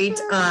to treat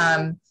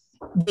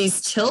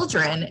these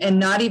children and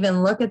not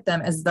even look at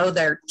them as though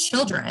they're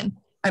children.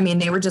 I mean,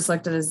 they were just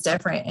looked at as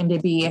different, and to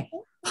be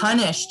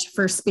punished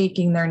for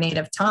speaking their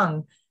native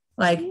tongue,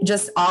 like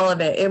just all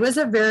of it. It was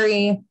a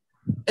very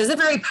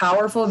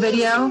powerful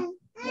video.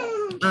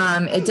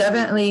 It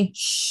definitely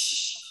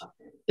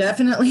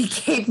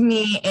gave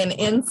me an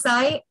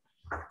insight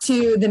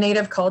to the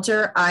Native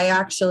culture.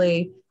 I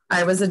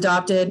was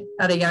adopted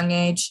at a young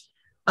age.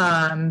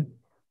 And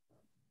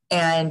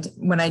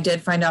when I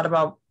did find out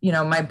about, you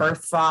know, my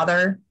birth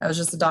father, I was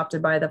just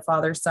adopted by the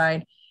father's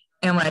side.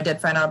 And when I did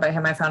find out about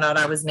him, I found out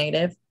I was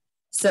Native.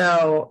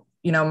 So,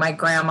 you know, my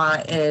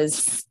grandma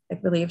is, I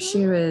believe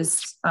she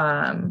was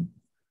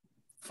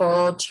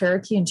full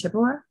Cherokee and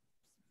Chippewa.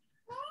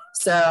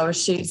 So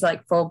she's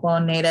like full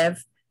blown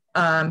Native.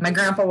 My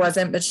grandpa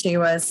wasn't, but she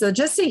was. So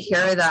just to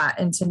hear that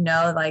and to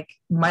know, like,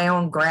 my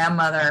own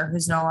grandmother,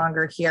 who's no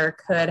longer here,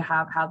 could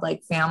have had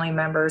like family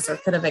members or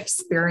could have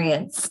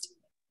experienced,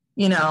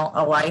 you know,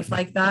 a life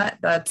like that.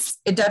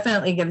 It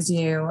definitely gives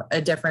you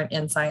a different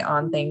insight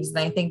on things. And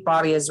I think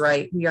Bobby is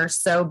right. We are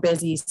so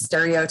busy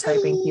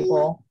stereotyping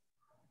people,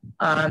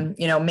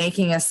 you know,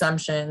 making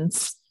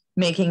assumptions,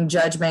 making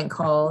judgment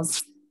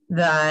calls,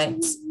 that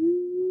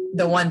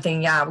the one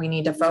thing, we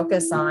need to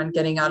focus on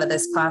getting out of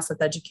this class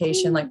with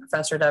education, like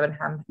Professor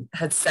Debenham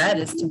had said,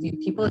 is to view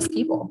people as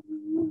people.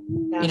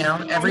 You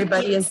know,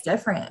 everybody is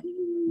different.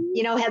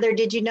 You know, Heather,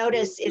 did you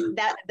notice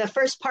that the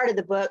first part of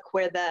the book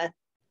where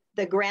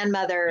the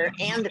grandmother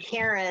and the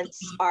parents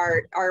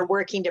are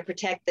working to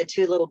protect the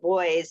two little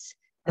boys,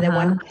 and then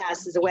one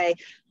passes away?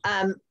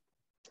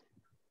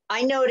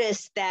 I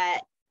noticed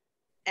that,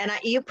 and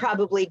you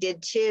probably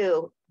did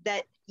too,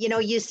 that, you know,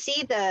 you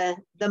see the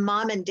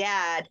mom and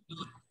dad,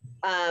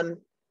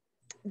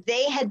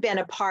 they had been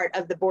a part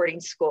of the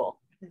boarding school.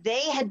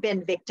 They had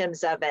been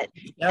victims of it.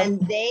 Yep.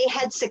 And they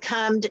had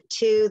succumbed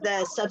to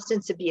the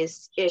substance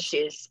abuse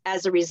issues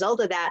as a result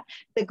of that.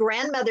 The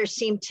grandmother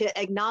seemed to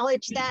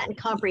acknowledge that and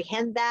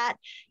comprehend that,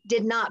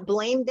 did not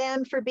blame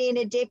them for being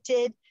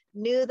addicted,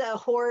 knew the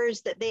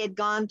horrors that they had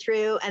gone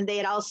through. And they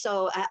had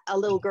also, a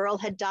little girl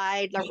had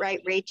died,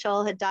 right?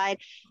 Rachel had died.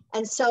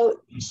 And so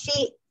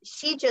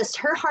she just,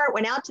 her heart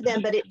went out to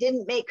them, but it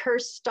didn't make her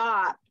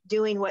stop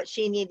doing what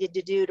she needed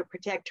to do to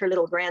protect her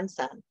little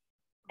grandson.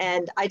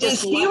 And I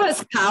just, she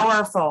was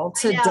powerful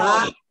to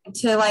die,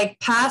 to like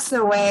pass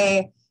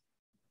away,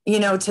 you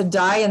know, to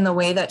die in the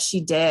way that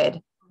she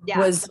did.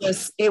 Was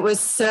just, it was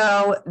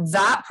so,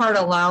 that part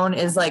alone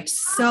is like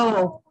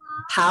so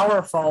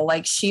powerful.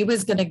 Like, she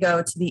was going to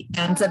go to the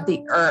ends of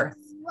the earth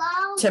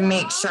to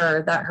make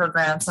sure that her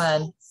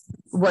grandson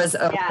was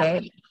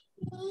okay.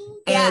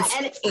 And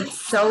it's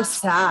so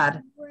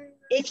sad.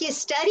 If you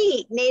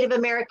study Native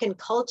American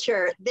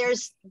culture,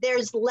 there's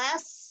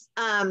less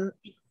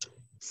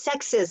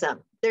sexism.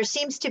 There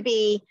seems to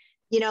be,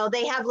 you know,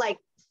 they have like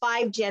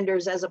 5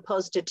 genders as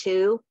opposed to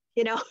 2,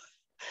 you know,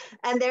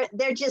 and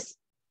they're just,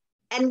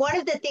 and one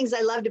of the things I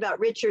loved about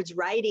Richard's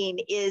writing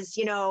is,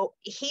 you know,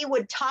 he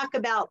would talk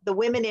about the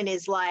women in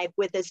his life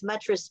with as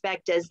much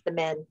respect as the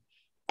men.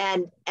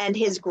 And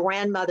his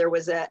grandmother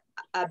was a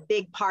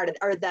big part of,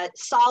 or that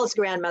Saul's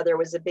grandmother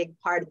was a big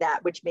part of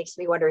that, which makes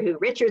me wonder who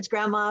Richard's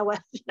grandma was,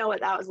 you know,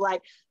 what that was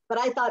like. But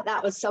I thought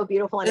that was so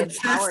beautiful and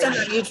empowering. It's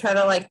just how you try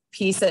to like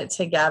piece it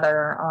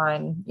together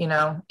on, you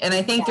know, and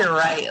I think you're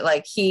right.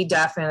 Like, he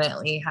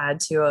definitely had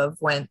to have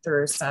went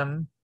through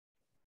some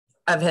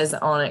of his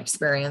own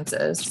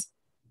experiences,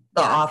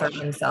 the author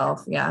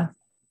himself. Yeah.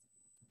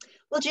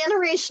 Well,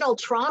 generational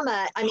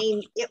trauma, I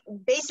mean,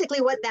 basically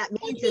what that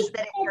means is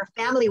that if your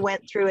family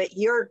went through it,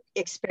 you're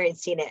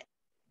experiencing it.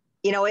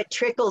 You know, it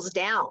trickles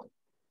down.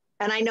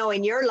 And I know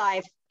in your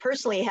life,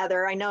 personally,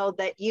 Heather, I know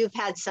that you've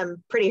had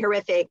some pretty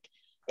horrific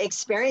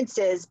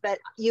experiences, but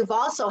you've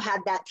also had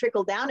that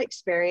trickle down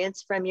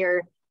experience from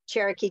your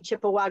Cherokee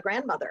Chippewa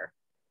grandmother.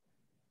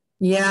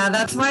 Yeah,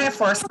 that's why I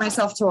forced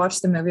myself to watch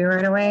the movie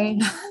right away.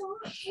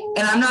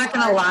 And I'm not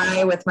going to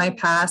lie, with my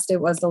past, it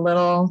was a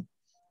little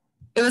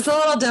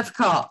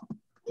difficult.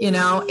 You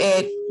know,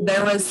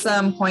 there was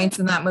some points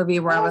in that movie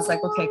where I was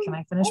like, okay, can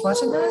I finish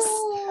watching this?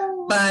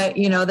 But,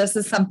 you know, this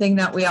is something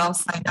that we all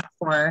signed up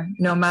for,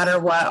 no matter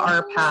what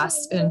our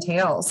past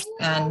entails.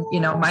 And, you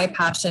know, my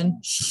passion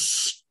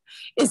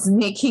is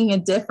making a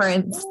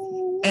difference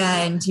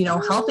and, you know,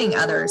 helping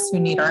others who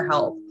need our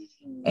help.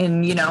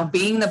 and, you know,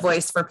 being the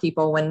voice for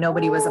people when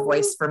nobody was a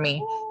voice for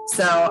me.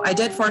 So I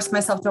did force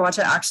myself to watch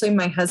it. Actually,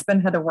 my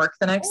husband had to work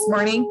the next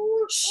morning.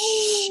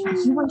 Shh,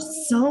 you were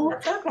so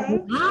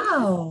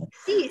wow.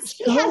 She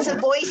has a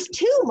voice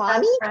too,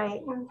 Mommy. That's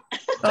right.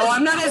 Oh,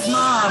 I'm not his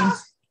mom.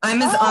 I'm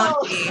his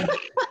auntie.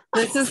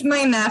 This is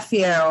my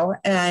nephew,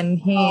 and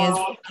he's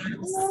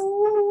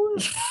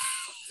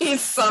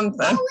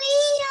something.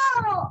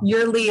 Leo.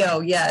 You're Leo,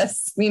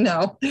 yes, we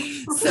know.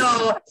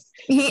 So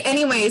he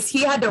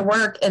had to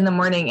work in the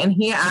morning, and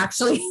he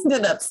actually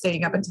ended up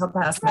staying up until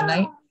past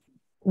midnight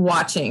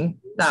watching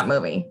that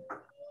movie.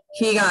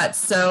 He got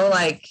so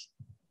like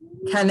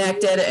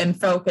connected and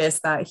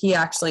focused that he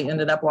actually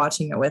ended up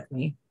watching it with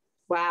me.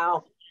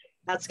 Wow.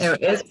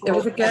 It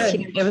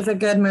was a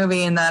good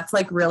movie, and that's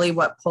like really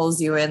what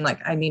pulls you in. Like,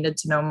 I needed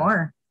to know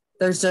more.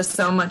 There's just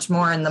so much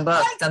more in the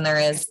book than there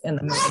is in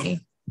the movie.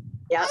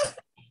 Yep.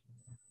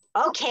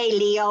 Okay,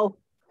 Leo.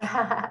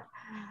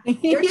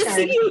 You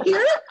see, you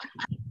hear it?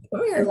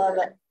 I love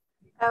it.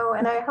 Oh,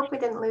 and I hope we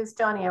didn't lose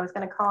Johnny. I was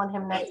going to call on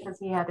him next because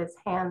he had his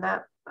hand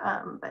up,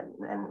 but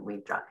then we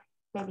dropped.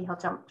 Maybe he'll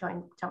jump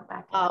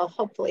back in. Oh,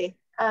 hopefully.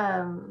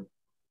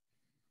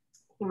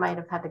 He might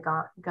have had to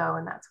go,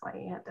 and that's why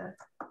he had to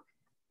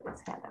put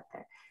his hand up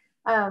there.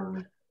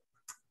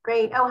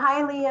 Great. Oh,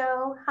 hi,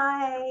 Leo.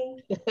 Hi.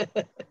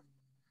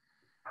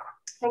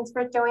 Thanks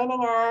for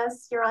joining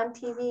us. You're on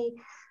TV.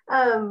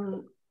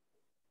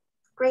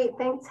 Great.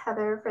 Thanks,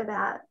 Heather, for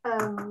that. I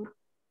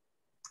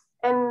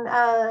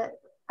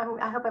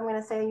hope I'm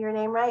going to say your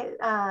name right.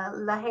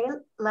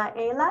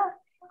 Laela,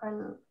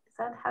 or is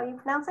that how you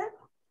pronounce it?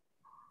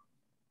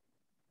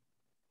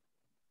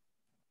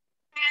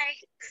 Hi.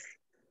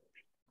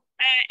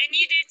 And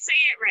you did say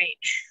it right.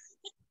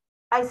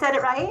 I said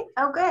it right?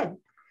 Oh, good.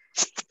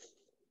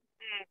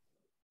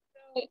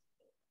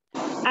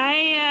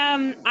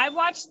 I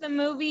watched the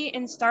movie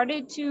and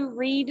started to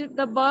read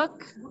the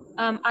book.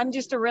 I'm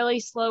just a really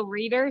slow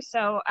reader,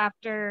 so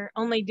after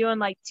only doing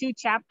like 2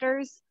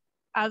 chapters,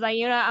 I was like,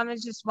 you know, I'm gonna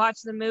just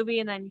watch the movie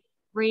and then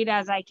read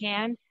as I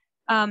can.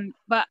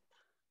 But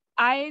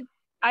I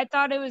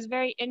thought it was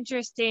very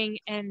interesting,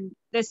 and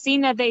the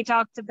scene that they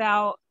talked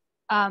about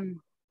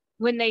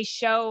when the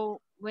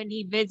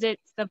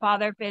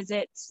father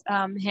visits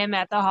him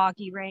at the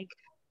hockey rink.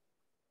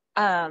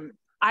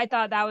 I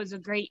thought that was a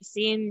great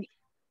scene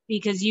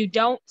because you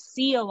don't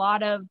see a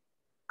lot of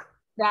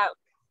that.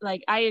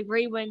 Like, I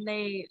agree, when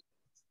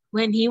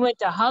he went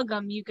to hug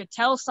him, you could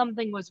tell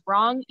something was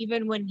wrong.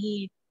 Even when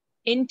he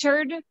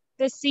entered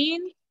the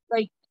scene,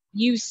 like,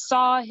 you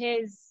saw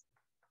his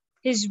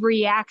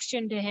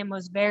reaction to him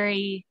was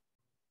very,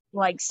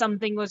 like,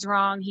 something was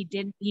wrong.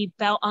 He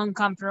felt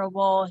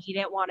uncomfortable. He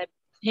didn't want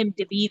him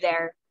to be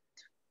there.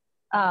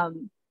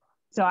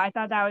 So I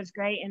thought that was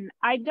great. And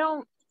I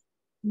don't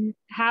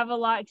have a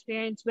lot of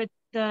experience with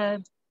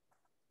the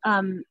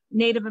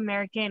Native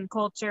American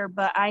culture,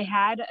 but I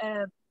had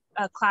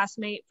a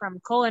classmate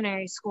from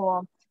culinary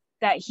school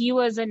that he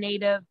was a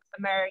Native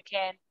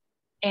American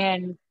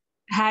and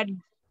had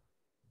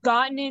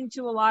gotten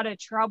into a lot of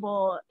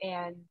trouble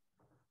and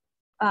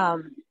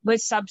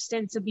with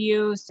substance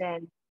abuse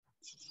and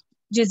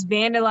just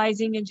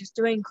vandalizing and just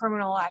doing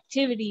criminal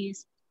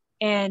activities.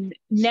 And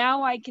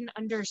now I can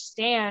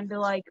understand,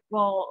 like,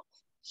 well,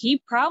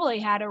 he probably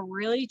had a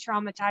really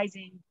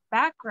traumatizing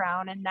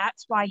background, and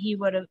that's why he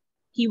would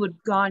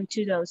gone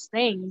to those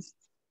things.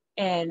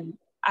 And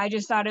I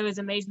just thought it was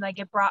amazing. Like,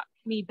 it brought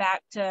me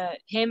back to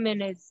him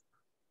and his,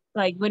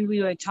 like, when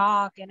we would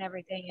talk and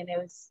everything. And it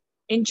was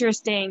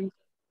interesting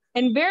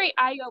and very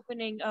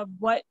eye-opening of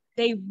what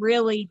they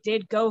really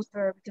did go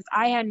through, because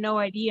I had no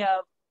idea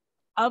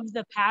of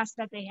the past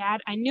that they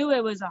had. I knew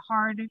it was a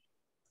hard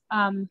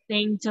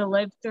thing to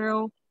live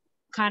through,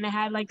 kind of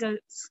had like a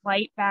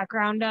slight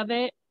background of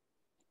it,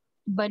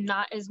 but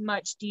not as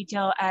much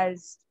detail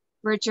as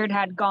Richard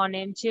had gone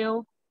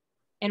into.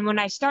 And when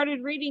I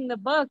started reading the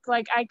book,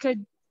 like, I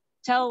could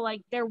tell,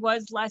 like, there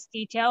was less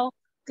detail,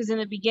 because in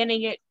the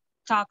beginning it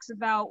talks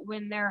about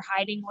when they're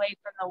hiding away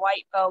from the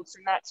white folks,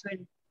 and that's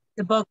when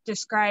the book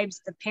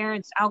describes the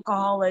parents'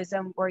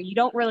 alcoholism, where you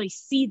don't really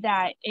see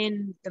that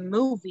in the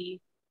movie.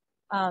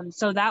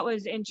 So that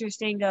was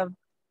interesting.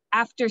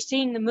 After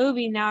seeing the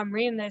movie, now I'm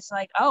reading this,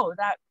 like, oh,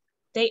 that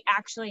they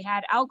actually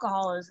had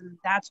alcoholism.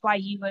 That's why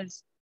he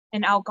was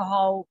in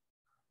alcohol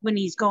when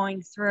he's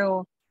going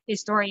through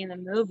his story in the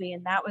movie.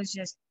 And that was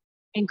just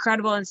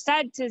incredible.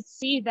 Instead, to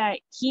see that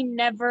he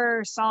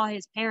never saw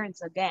his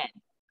parents again.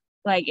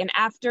 Like, and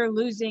after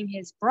losing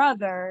his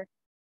brother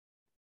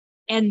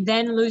and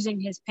then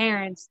losing his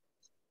parents,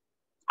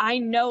 I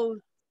know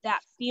that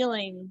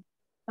feeling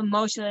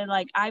emotionally.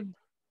 Like, I've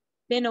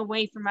been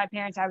away from my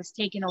parents. I was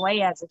taken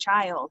away as a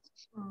child,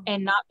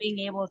 and not being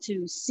able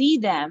to see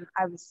them.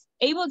 I was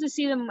able to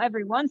see them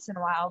every once in a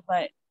while,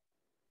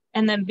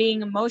 and then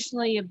being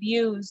emotionally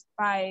abused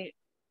by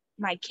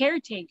my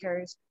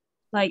caretakers,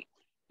 like,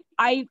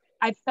 I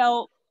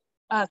felt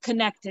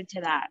connected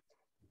to that,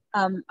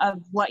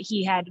 of what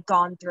he had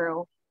gone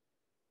through.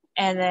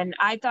 And then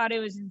I thought it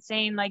was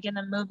insane, like in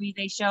the movie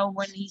they show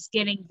when he's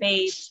getting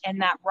bathed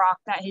and that rock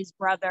that his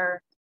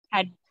brother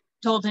had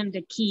told him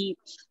to keep.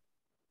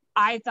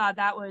 I thought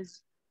that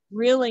was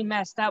really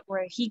messed up,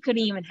 where he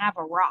couldn't even have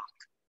a rock,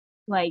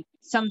 like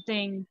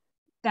something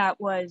that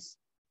was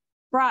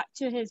brought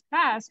to his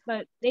past,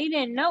 but they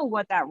didn't know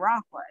what that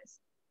rock was.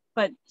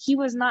 But he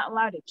was not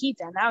allowed to keep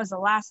that. That was the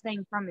last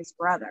thing from his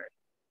brother.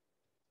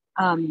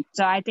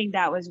 So I think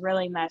that was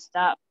really messed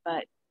up.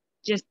 But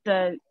just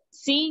the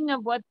seeing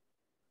of what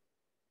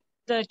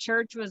the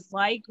church was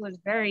like was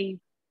very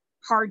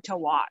hard to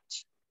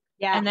watch.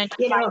 Yeah. And then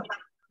he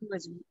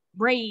was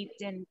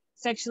raped and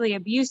sexually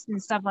abused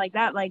and stuff like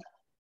that. Like,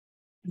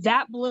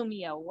 that blew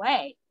me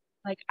away.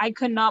 Like, I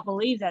could not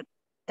believe that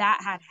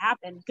had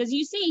happened, because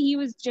you see he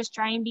was just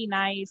trying to be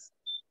nice,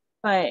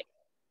 but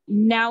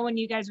now when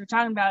you guys were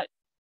talking about,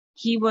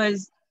 he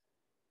was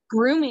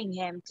grooming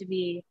him to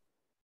be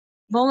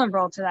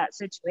vulnerable to that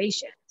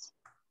situation.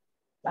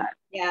 But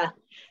yeah,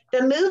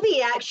 the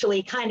movie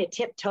actually kind of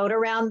tiptoed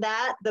around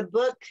that. The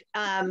book,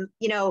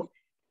 you know,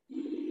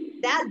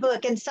 that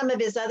book and some of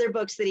his other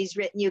books that he's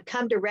written, you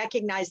come to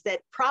recognize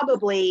that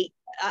probably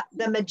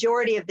the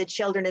majority of the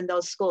children in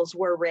those schools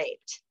were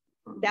raped.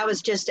 That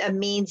was just a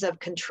means of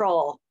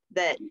control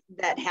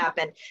that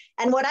happened.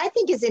 And what I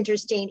think is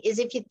interesting is,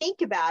 if you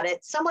think about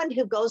it, someone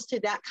who goes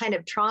through that kind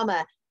of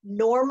trauma,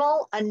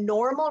 a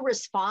normal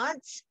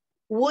response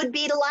would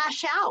be to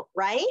lash out,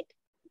 right?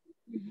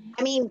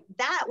 I mean,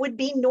 that would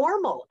be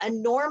normal. A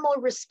normal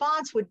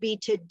response would be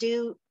to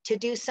do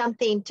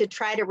something to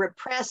try to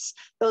repress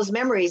those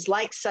memories,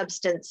 like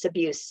substance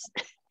abuse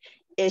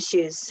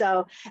issues.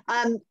 So,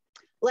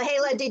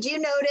 Lahala, did you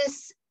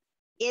notice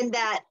in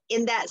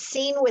that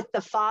scene with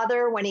the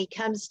father, when he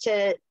comes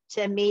to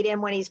meet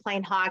him when he's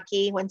playing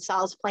hockey, when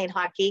Saul's playing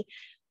hockey,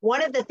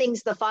 one of the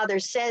things the father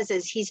says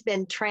is he's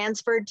been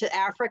transferred to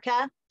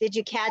Africa. Did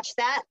you catch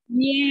that?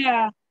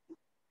 Yeah.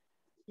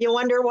 You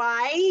wonder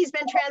why he's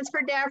been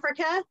transferred to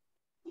Africa?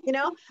 You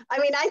know, I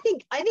mean, I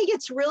think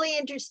it's really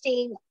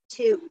interesting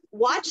to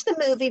watch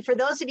the movie. For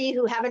those of you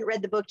who haven't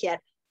read the book yet,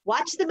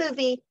 watch the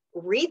movie,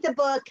 read the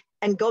book,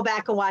 and go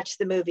back and watch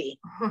the movie.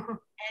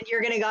 And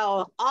you're going to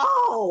go,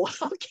 oh,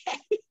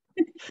 okay.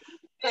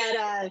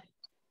 But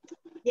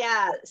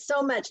yeah,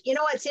 so much. You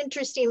know what's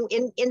interesting?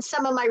 In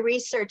some of my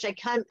research,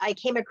 I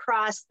came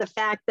across the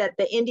fact that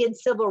the Indian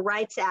Civil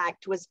Rights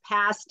Act was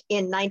passed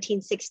in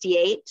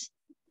 1968.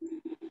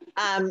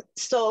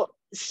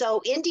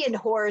 So Indian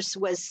Horse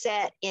was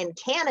set in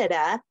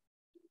Canada.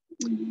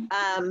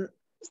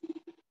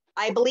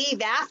 I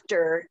believe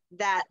after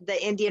that, the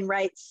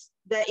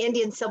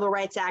Indian Civil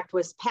Rights Act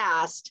was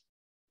passed.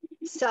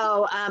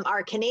 So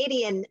our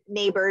Canadian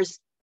neighbors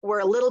were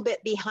a little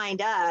bit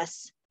behind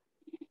us.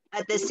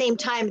 At the same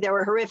time, there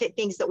were horrific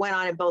things that went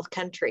on in both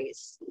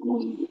countries.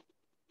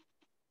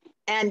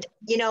 And,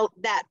 you know,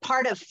 that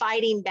part of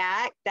fighting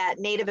back, that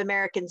Native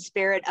American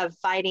spirit of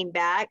fighting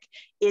back,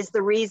 is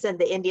the reason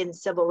the Indian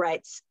Civil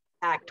Rights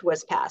Act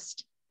was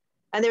passed.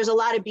 And there's a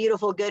lot of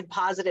beautiful, good,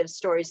 positive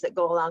stories that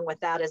go along with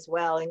that as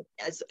well, and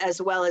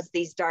as well as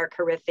these dark,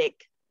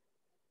 horrific,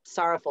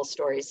 sorrowful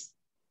stories.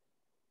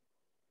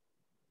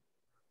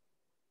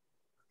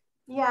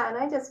 Yeah, and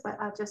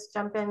I'll just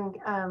jump in.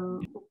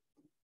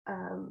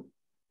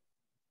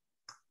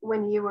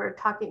 When you were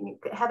talking,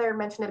 Heather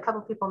mentioned it, a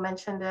couple of people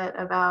mentioned it,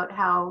 about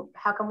how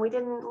come we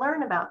didn't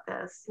learn about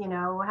this? You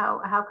know,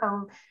 how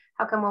come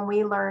when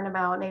we learn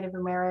about Native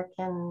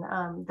American,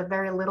 the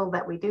very little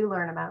that we do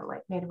learn about,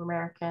 like Native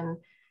American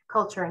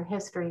culture and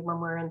history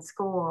when we're in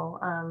school,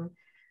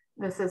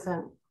 this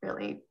isn't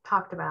really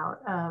talked about.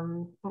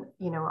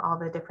 You know, all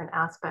the different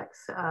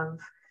aspects of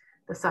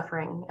the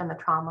suffering and the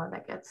trauma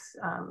that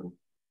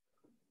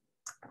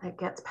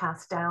gets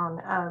passed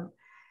down.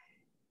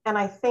 And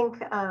I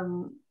think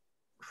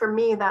for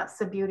me, that's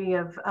the beauty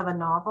of a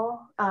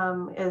novel,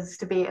 is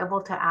to be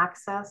able to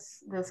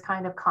access this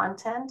kind of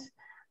content,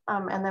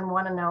 and then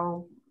want to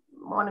know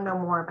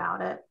more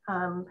about it.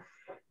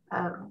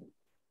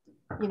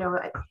 You know,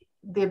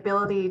 the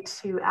ability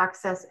to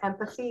access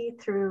empathy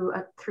through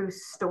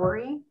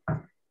story,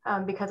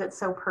 because it's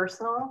so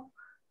personal.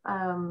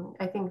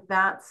 I think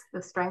that's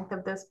the strength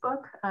of this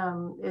book,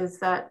 is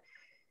that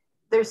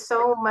there's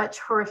so much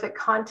horrific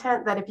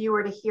content that if you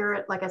were to hear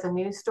it like as a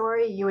news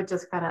story, you would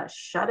just kind of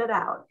shut it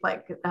out,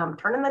 like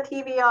turning the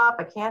TV off.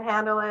 I can't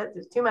handle it.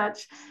 There's too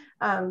much.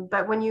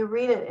 But when you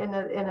read it in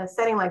a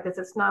setting like this,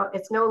 it's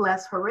no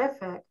less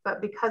horrific.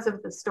 But because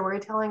of the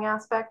storytelling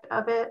aspect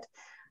of it,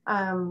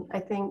 I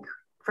think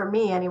for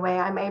me anyway,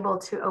 I'm able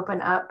to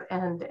open up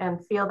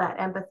and feel that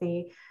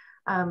empathy.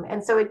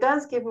 And so it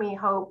does give me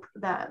hope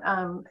that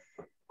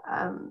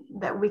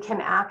that we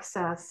can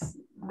access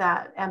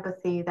that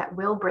empathy that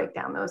will break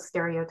down those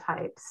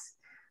stereotypes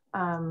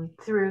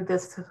through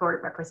this sort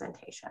of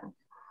representation.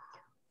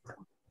 So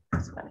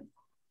that's funny.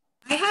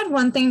 I had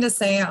one thing to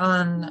say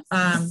on,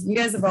 you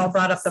guys have all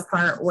brought up the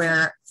part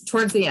where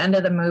towards the end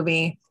of the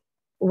movie,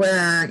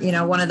 where, you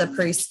know, one of the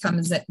priests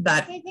comes in,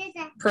 that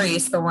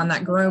priest, the one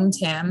that groomed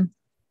him,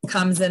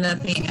 comes in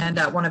at the end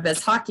at one of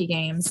his hockey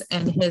games,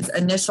 and his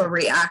initial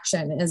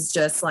reaction is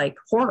just like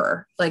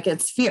horror, like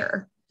it's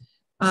fear.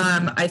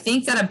 I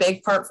think that a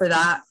big part for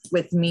that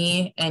with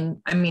me, and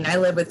I mean, I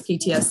live with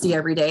PTSD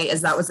every day,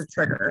 is that was a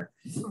trigger.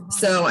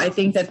 So I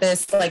think that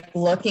this, like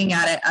looking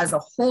at it as a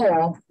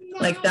whole,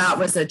 like that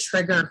was a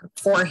trigger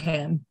for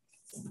him,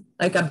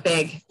 like a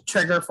big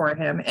trigger for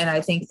him. And I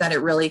think that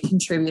it really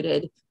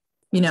contributed,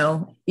 you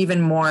know,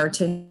 even more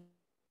to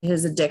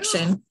his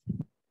addiction,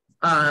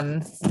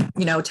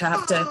 you know, to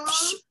have to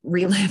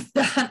relive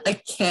that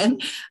again.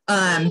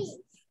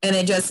 And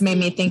it just made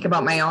me think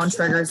about my own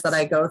triggers that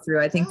I go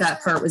through. I think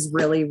that part was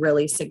really,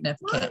 really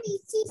significant,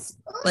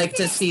 like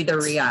to see the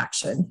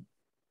reaction.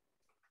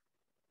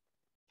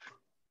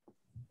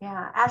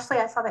 Yeah, Ashley,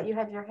 I saw that you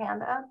had your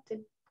hand up.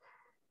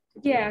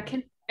 Yeah,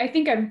 I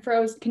think I'm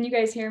froze. Can you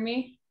guys hear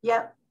me?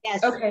 Yep.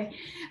 Yes. Okay.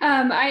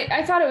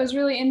 I thought it was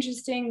really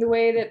interesting the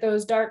way that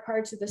those dark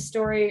parts of the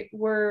story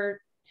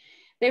were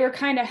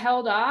kind of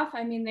held off.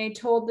 I mean, they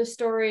told the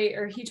story,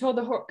 or he told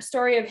the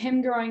story of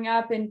him growing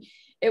up, and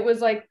it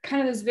was like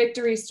kind of this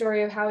victory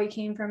story of how he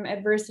came from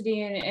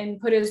adversity and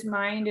put his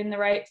mind in the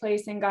right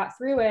place and got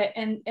through it.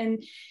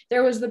 And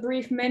there was the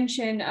brief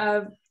mention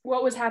of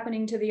what was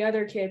happening to the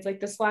other kids, like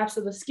the slaps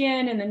of the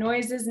skin and the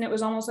noises. And it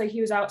was almost like he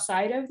was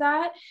outside of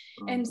that.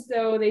 And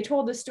so they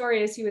told the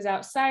story as he was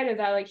outside of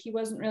that, like he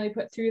wasn't really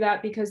put through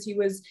that because he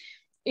was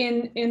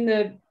in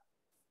the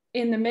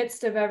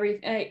midst of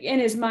everything, in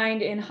his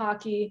mind, in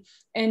hockey.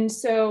 And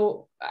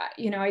so,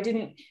 you know, I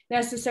didn't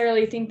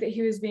necessarily think that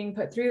he was being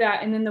put through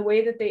that. And then the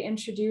way that they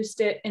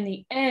introduced it in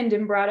the end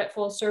and brought it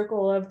full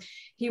circle of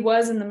he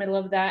was in the middle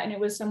of that. And it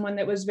was someone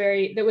that was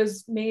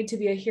made to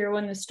be a hero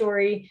in the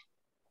story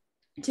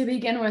to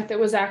begin with. It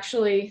was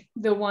actually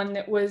the one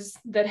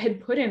that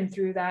had put him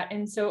through that.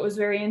 And so it was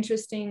very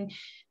interesting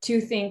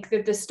to think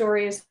that the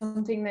story is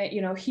something that,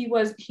 you know, he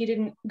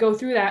didn't go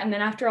through that. And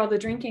then after all the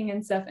drinking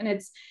and stuff, and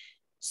it's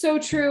so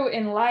true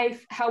in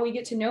life, how we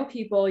get to know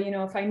people. You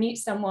know, if I meet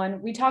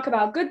someone, we talk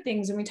about good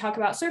things and we talk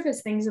about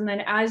surface things. And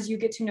then as you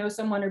get to know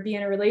someone or be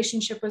in a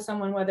relationship with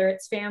someone, whether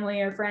it's family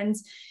or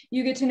friends,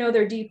 you get to know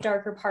their deep,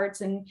 darker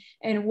parts and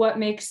what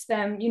makes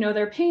them, you know,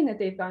 their pain that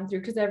they've gone through,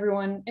 because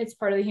it's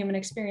part of the human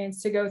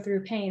experience to go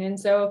through pain. And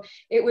so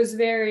it was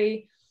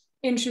very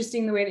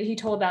interesting the way that he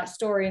told that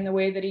story and the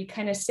way that he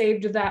kind of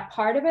saved that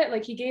part of it.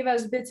 Like he gave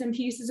us bits and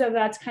pieces of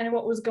that's kind of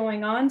what was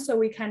going on. So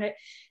we kind of,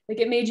 like,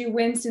 it made you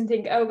wince and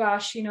think, oh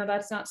gosh, you know,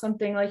 that's not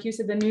something, like you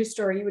said, the news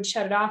story, you would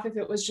shut it off if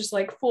it was just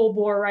like full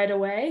bore right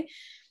away,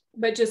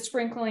 but just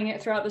sprinkling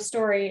it throughout the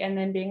story and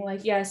then being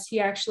like, yes, he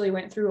actually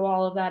went through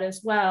all of that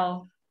as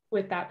well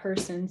with that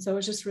person. So it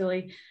was just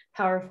really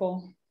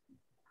powerful.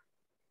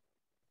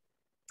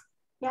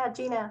 Yeah,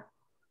 Gina.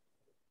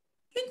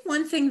 I think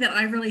one thing that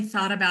I really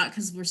thought about,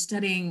 because we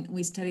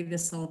study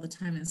this all the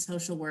time in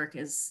social work,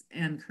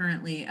 and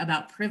currently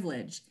about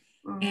privilege.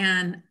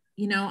 And,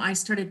 you know, I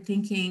started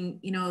thinking,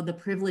 you know, the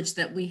privilege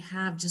that we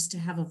have just to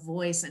have a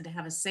voice and to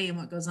have a say in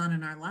what goes on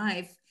in our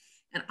life.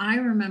 And I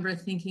remember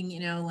thinking, you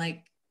know,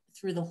 like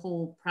through the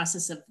whole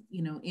process of,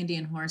 you know,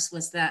 Indian Horse,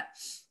 was that,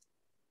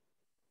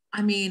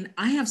 I mean,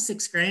 I have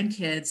 6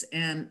 grandkids,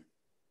 and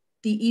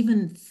the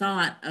even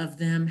thought of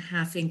them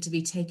having to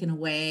be taken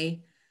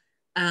away.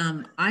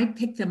 I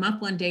picked them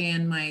up one day,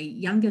 and my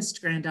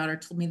youngest granddaughter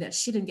told me that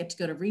she didn't get to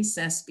go to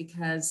recess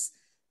because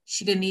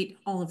she didn't eat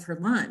all of her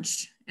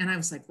lunch. And I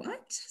was like,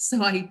 what?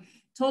 So I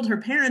told her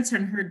parents,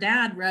 and her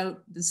dad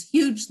wrote this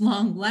huge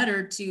long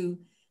letter to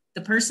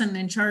the person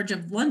in charge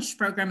of lunch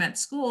program at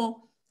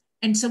school.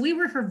 And so we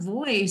were her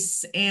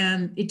voice,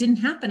 and it didn't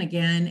happen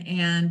again.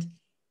 And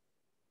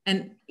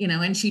you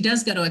know, and she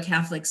does go to a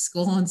Catholic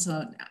school. And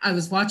so I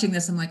was watching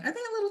this, I'm like, are they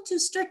a little too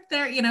strict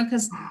there? You know,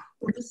 because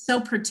we're just so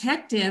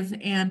protective.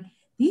 And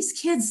these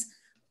kids,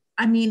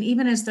 I mean,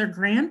 even as their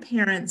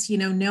grandparents, you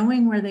know,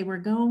 knowing where they were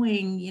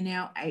going, you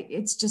know,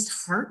 it's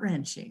just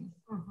heart-wrenching.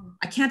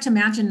 I can't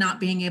imagine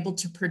not being able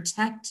to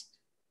protect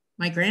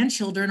my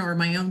grandchildren or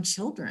my own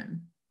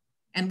children.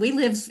 And we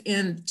live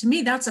in, to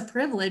me, that's a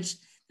privilege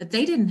that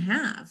they didn't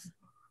have.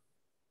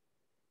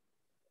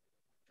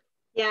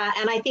 Yeah,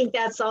 and I think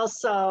that's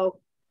also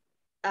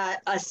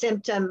a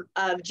symptom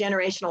of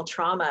generational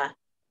trauma.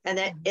 And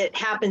that it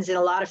happens in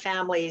a lot of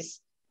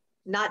families,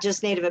 not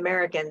just Native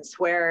Americans,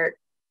 where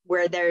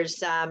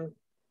there's,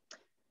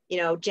 you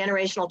know,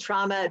 generational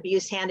trauma,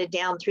 abuse handed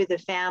down through the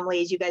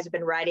families. You guys have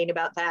been writing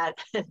about that.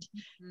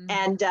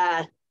 And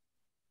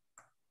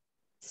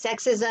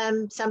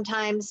sexism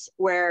sometimes,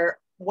 where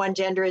one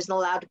gender isn't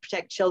allowed to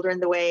protect children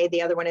the way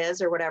the other one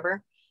is, or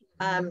whatever.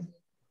 I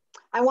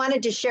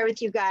wanted to share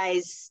with you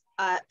guys,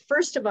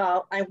 first of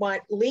all, I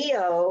want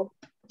Leo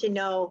to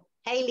know,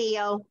 hey,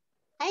 Leo.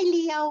 Hi,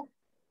 Leo.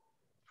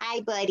 Hi,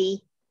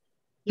 buddy.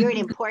 You're an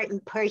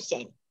important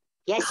person.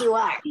 Yes, you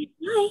are.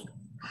 Hi.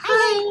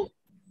 Hi.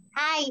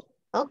 Hi.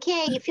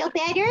 Okay, you feel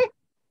better?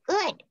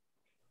 Good.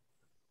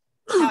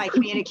 That's how I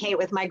communicate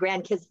with my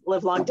grandkids,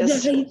 live long distance.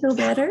 Is that how you feel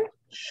better?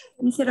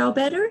 Is it all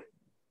better?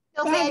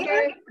 Still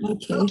Fedger?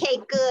 Okay,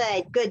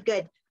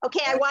 good.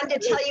 Okay, I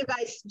wanted to tell you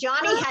guys,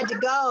 Johnny had to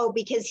go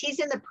because he's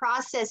in the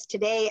process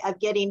today of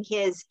getting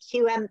his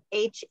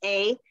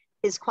QMHA,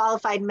 his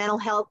Qualified Mental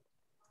Health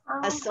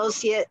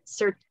Associate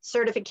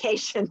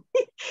certification.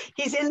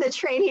 He's in the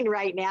training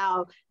right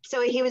now.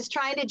 So he was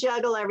trying to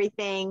juggle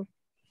everything.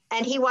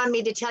 And he wanted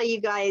me to tell you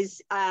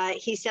guys,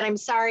 he said, I'm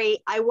sorry,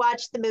 I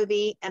watched the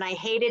movie and I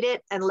hated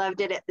it and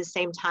loved it at the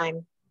same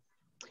time.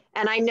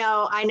 And I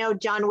know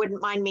John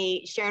wouldn't mind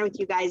me sharing with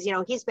you guys, you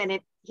know, he's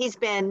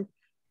been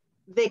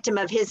victim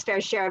of his fair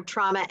share of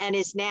trauma and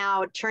is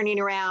now turning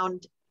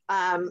around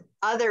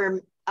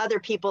other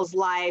people's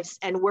lives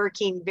and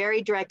working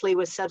very directly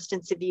with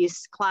substance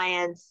abuse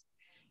clients,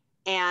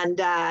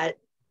 and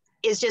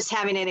is just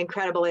having an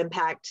incredible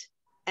impact.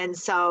 And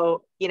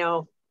so, you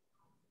know,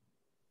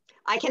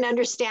 I can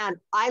understand.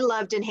 I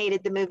loved and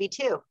hated the movie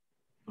too.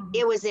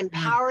 It was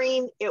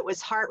empowering, it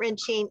was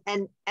heart-wrenching,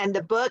 and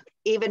the book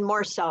even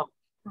more so.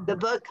 The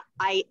book,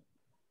 I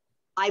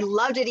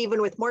loved it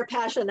even with more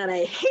passion, and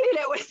I hated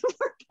it with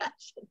more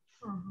passion.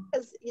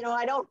 Because you know,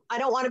 I don't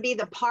want to be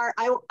the part.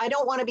 I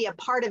don't want to be a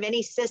part of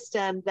any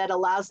system that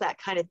allows that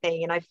kind of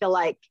thing. And I feel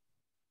like,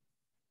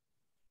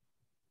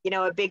 you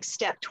know, a big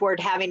step toward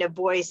having a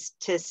voice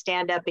to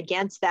stand up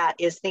against that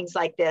is things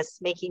like this,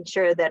 making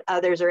sure that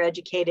others are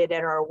educated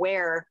and are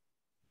aware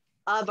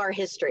of our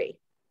history,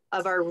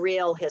 of our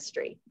real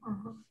history.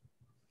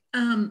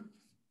 One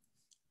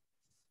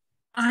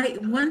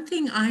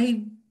thing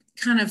I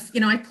kind of,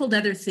 you know, I pulled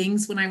other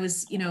things when I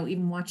was, you know,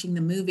 even watching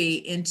the movie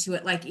into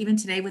it, like even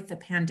today with the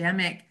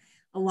pandemic,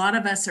 a lot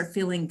of us are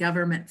feeling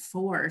government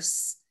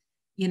force,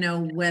 you know,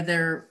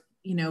 whether,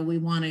 you know, we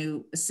want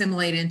to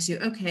assimilate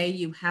into, okay,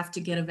 you have to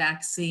get a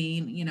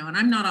vaccine, you know, and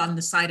I'm not on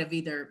the side of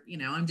either, you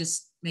know, I'm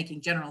just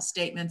making general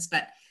statements,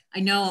 but I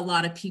know a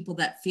lot of people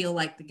that feel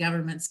like the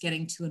government's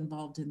getting too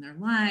involved in their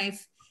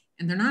life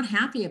and they're not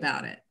happy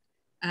about it.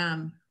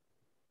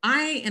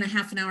 I, in a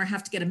half an hour,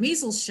 have to get a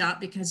measles shot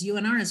because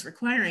UNR is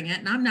requiring it,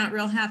 and I'm not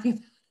real happy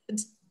about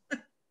it.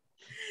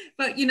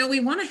 But, you know, we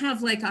want to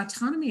have like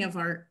autonomy of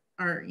our,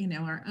 you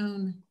know, our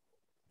own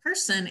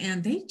person,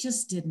 and they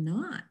just did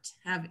not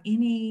have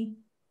any,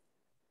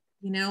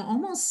 you know,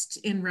 almost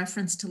in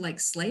reference to like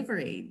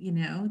slavery, you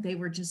know, they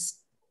were just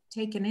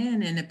taken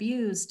in and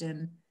abused,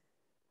 and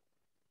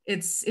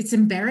it's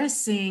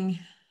embarrassing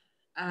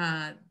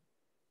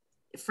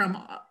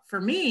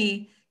for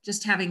me,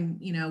 just having,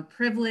 you know,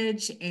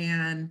 privilege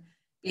and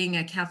being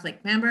a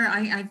Catholic member.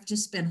 I've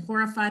just been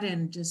horrified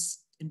and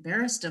just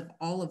embarrassed of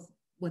all of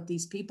what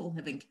these people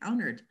have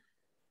encountered.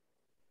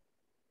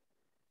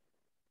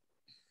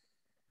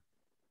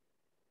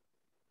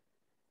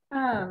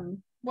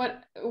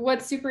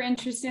 What's super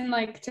interesting,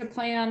 like to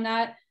play on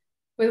that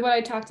with what I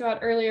talked about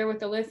earlier with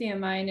the lithium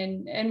mine,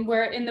 and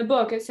where in the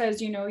book it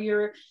says, you know,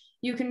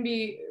 you can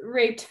be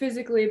raped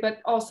physically, but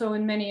also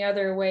in many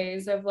other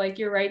ways of like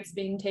your rights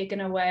being taken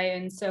away.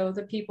 And so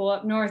the people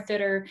up north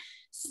that are,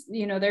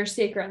 you know, their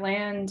sacred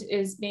land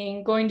is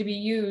going to be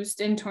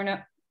used and torn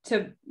up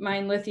to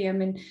mine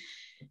lithium, and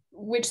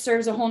which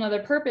serves a whole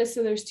nother purpose.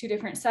 So there's two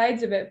different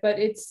sides of it, but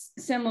it's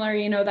similar,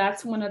 you know,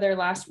 that's one of their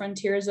last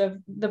frontiers of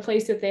the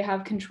place that they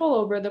have control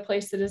over, the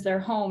place that is their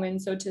home. And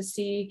so to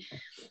see,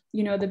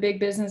 you know, the big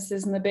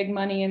businesses and the big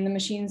money and the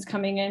machines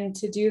coming in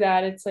to do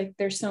that, it's like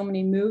there's so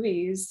many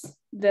movies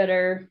that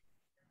are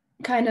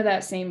kind of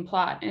that same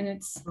plot. And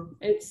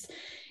it's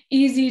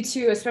easy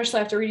to,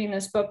 especially after reading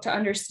this book, to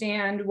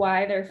understand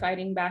why they're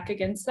fighting back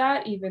against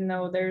that, even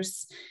though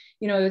there's,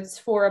 you know, it's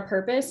for a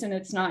purpose and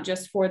it's not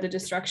just for the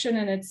destruction.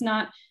 And it's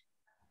not,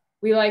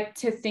 we like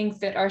to think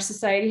that our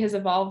society has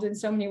evolved in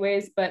so many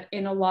ways, but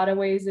in a lot of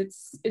ways,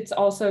 it's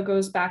also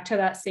goes back to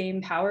that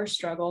same power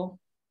struggle.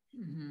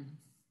 Mm-hmm.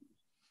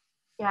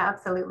 Yeah,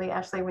 absolutely.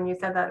 Ashley, when you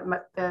said that,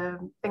 the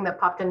thing that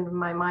popped into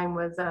my mind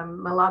was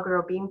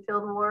Milagro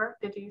Beanfield War.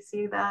 Did you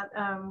see that?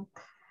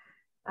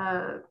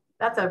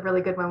 That's a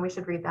really good one. We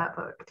should read that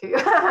book too.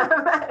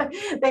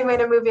 They made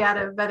a movie out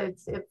of it, but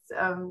it's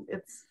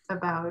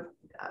about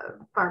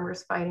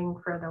farmers fighting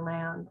for the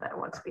land that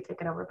wants to be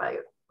taken over by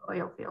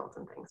oil fields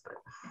and things. But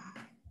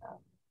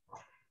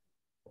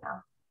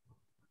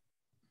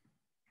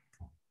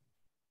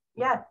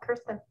yeah,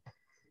 Kirsten.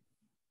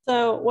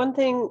 So one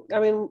thing, I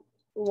mean,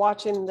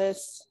 watching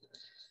this,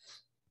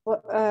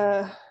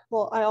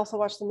 well, I also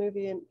watched the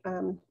movie,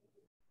 and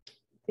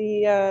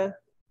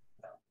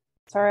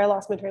sorry, I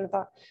lost my train of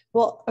thought.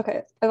 Well,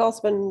 okay, I've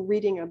also been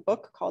reading a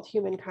book called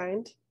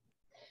Humankind,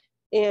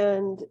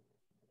 and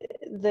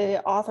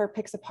the author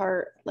picks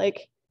apart,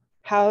 like,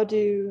 how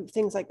do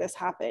things like this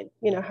happen?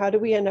 You know, how do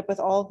we end up with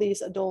all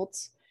these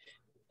adults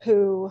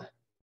who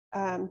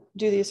do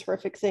these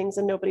horrific things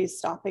and nobody's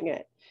stopping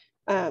it?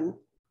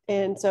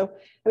 And so,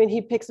 I mean,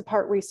 he picks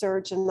apart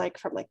research and like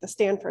from like the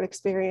Stanford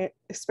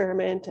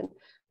experiment and,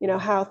 you know,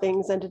 how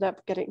things ended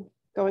up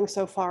going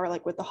so far,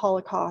 like with the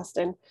Holocaust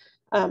and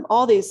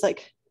all these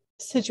like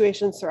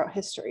situations throughout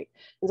history.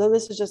 And so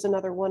this is just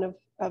another one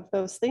of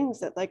those things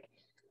that like,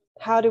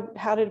 how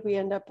did we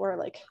end up where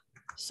like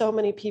so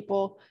many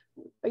people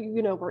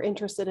were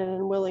interested in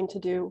and willing to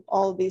do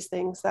all of these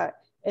things that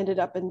ended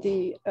up in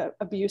the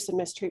abuse and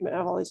mistreatment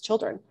of all these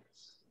children.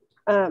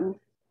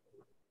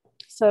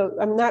 So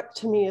that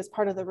to me is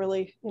part of the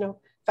really,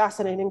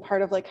 fascinating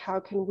part of like, how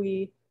can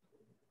we,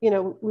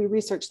 we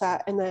research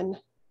that and then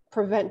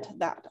prevent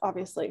that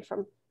obviously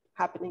from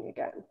happening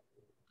again.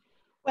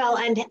 Well,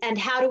 and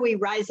how do we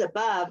rise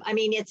above? I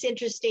mean, it's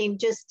interesting,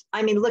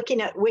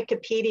 looking at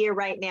Wikipedia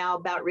right now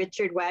about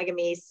Richard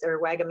Wagamese or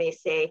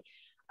Wagamese.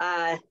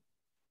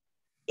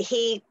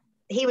 He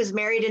was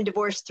married and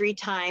divorced 3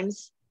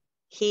 times.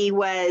 He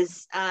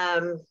was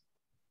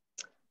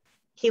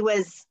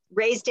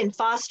raised in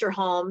foster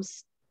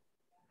homes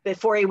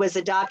before he was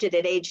adopted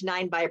at age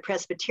 9 by a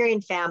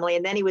Presbyterian family.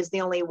 And then he was the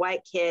only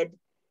white kid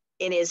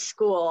in his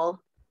school.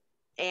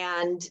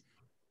 And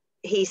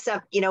he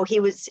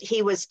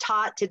was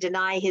taught to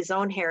deny his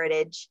own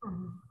heritage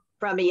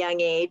from a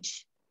young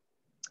age.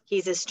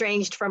 He's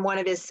estranged from one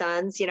of his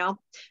sons,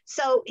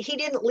 So he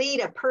didn't lead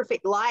a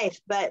perfect life,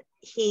 but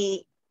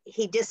he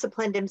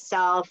disciplined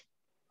himself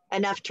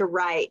enough to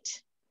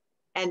write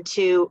and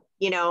to,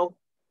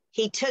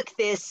 he took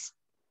this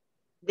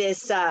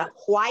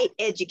white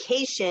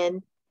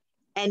education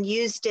and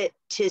used it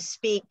to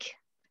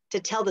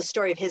tell the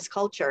story of his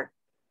culture,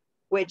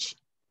 which,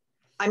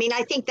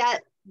 I think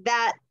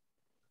that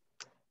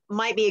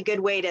might be a good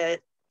way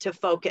to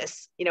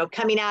focus,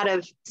 coming out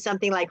of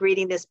something like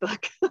reading this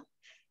book,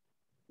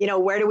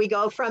 where do we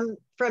go from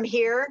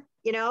here,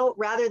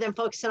 rather than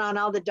focusing on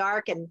all the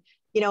dark and,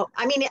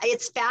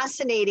 it's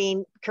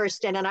fascinating,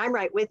 Kirsten, and I'm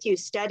right with you,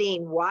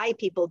 studying why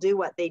people do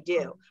what they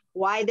do,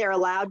 why they're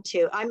allowed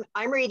to.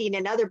 I'm reading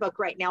another book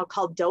right now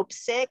called Dope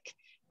Sick,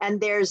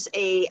 and there's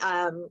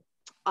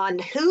on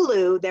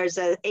Hulu, there's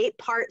a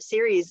 8-part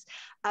series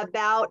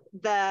about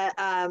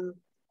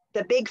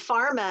the big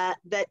pharma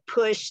that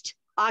pushed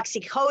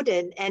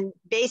oxycodone and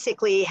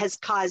basically has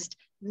caused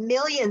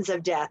millions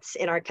of deaths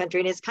in our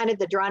country. And it's kind of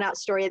the drawn out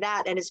story of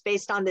that. And it's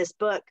based on this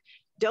book,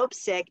 Dope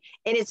Sick.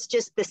 And it's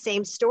just the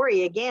same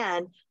story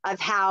again of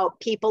how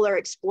people are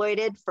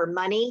exploited for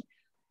money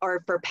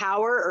or for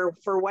power or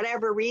for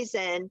whatever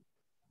reason.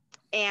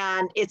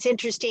 And it's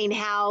interesting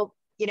how,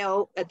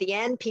 at the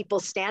end, people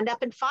stand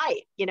up and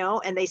fight,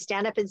 and they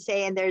stand up and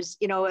say, and there's,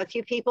 a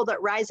few people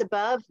that rise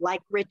above,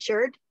 like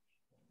Richard,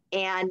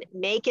 and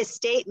make a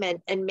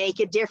statement and make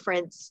a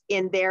difference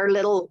in their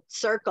little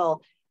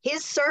circle.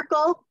 His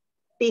circle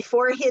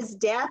before his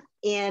death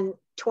in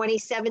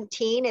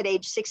 2017 at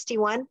age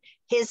 61,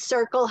 his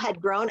circle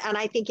had grown, and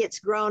I think it's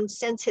grown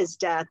since his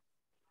death.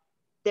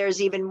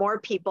 There's even more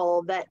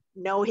people that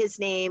know his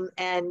name,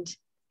 and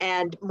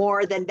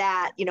more than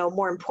that,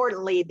 more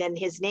importantly than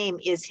his name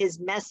is his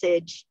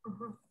message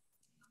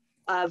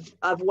of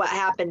what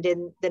happened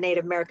in the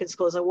Native American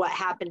schools and what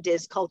happened to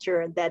his culture,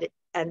 and that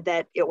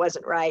it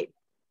wasn't right.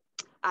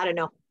 I don't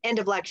know. End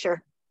of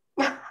lecture.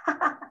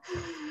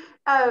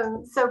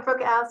 So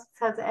Brooke asks,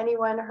 has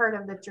anyone heard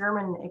of the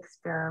German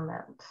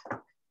experiment?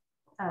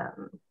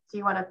 Do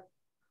you want to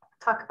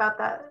talk about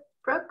that,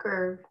 Brooke,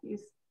 or you?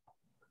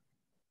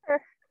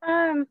 Sure.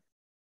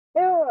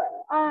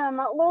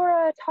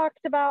 Laura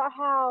talked about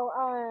how,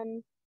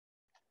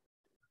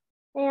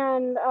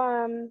 and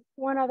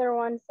one other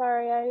one,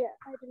 sorry, I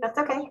didn't That's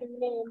okay. catch your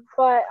name,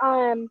 but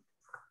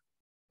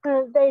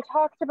they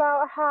talked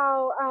about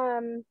how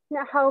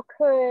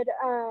could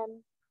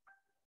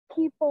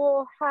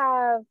people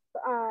have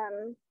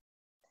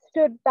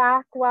stood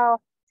back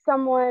while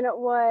someone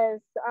was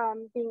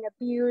being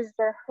abused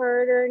or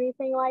hurt or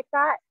anything like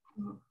that.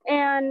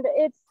 And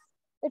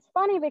it's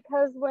funny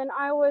because when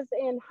I was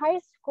in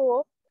high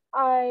school,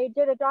 I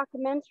did a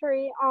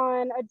documentary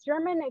on a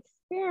German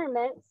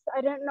experiment. I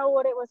didn't know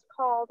what it was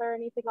called or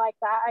anything like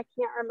that. I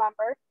can't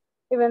remember,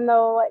 even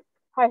though like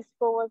high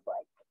school was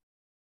like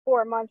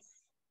 4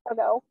 months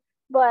ago.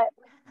 But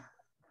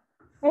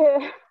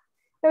it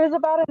was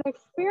about an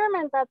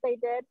experiment that they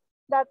did,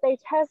 that they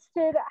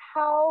tested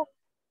how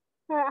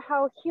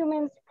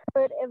humans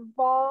could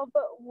evolve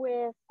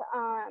with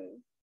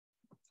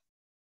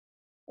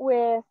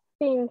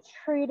being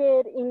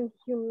treated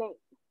inhumane.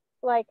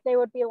 Like they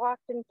would be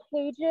locked in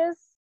cages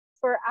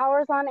for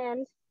hours on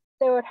end.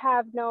 They would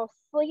have no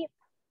sleep,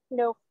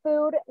 no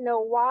food,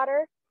 no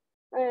water.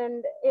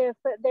 And if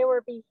they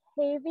were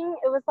behaving,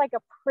 it was like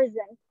a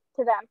prison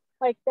to them.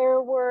 Like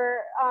there were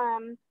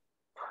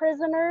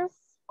prisoners,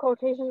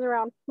 quotations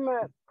around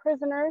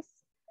prisoners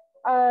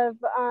of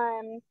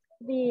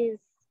these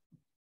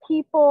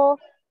people.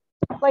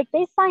 Like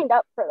they signed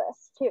up for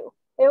this too.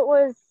 It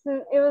was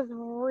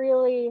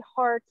really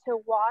hard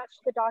to watch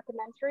the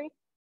documentary,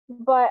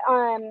 but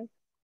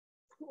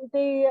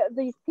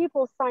these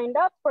people signed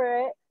up for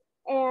it,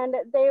 and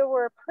they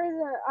were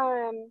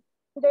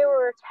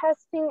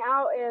testing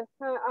out if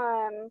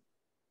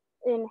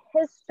in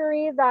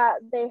history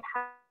that they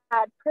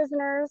had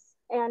prisoners,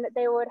 and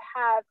they would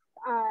have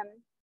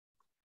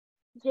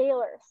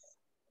jailers.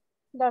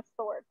 That's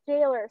the word,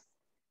 jailers,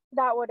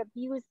 that would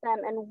abuse them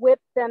and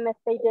whip them if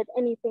they did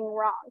anything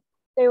wrong.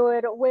 They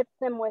would whip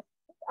them with,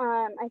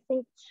 I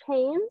think,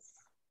 chains,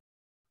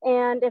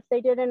 And if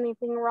they did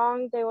anything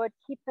wrong, they would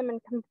keep them in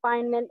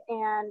confinement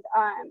and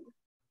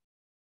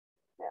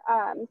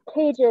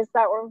cages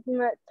that were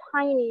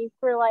tiny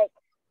for like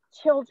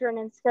children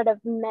instead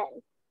of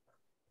men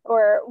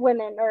or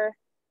women or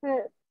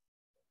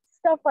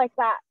stuff like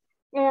that.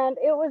 And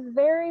it was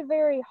very,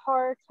 very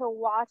hard to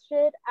watch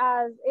it,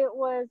 as it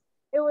was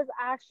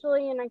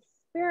actually an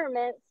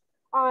experiment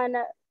on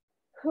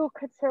who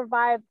could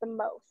survive the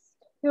most,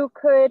 who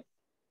could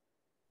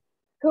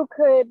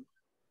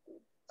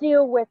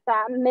deal with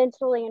that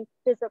mentally and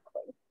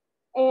physically.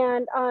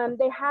 And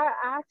they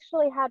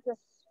actually had to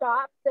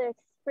stop the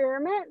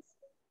experiments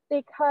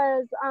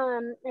because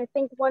I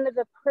think one of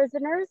the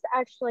prisoners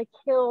actually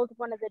killed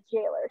one of the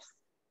jailers.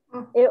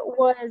 It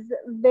was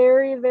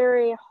very,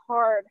 very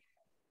hard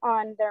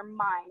on their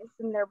minds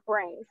and their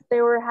brains.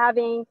 They were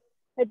having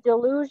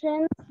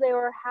delusions. They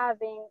were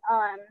having,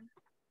 I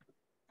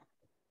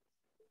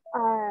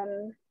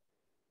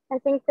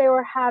think they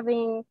were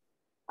having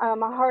a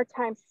hard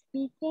time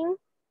speaking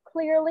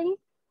clearly.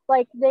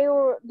 Like they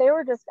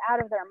were just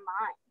out of their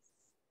minds.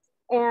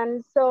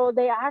 And so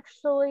they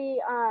actually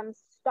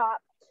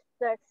stopped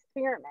the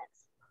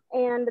experiments.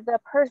 And the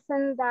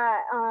person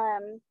that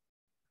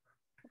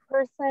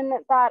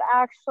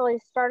actually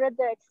started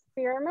the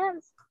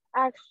experiments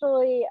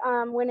actually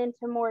went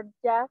into more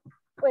depth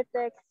with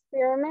the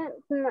experiment,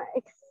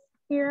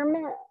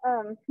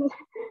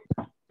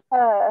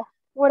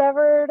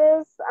 whatever it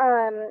is,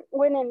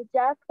 went in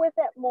depth with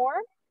it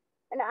more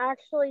and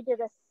actually did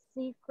a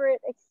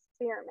secret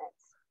experiment.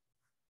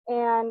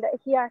 And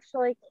he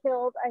actually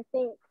killed, I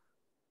think,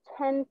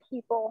 10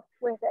 people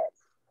with it.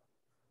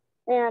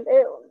 And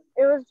it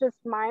was just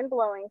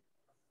mind-blowing.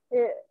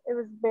 It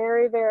was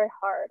very, very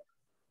hard.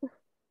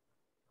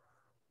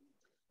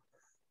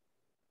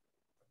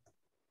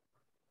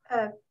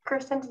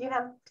 Kirsten,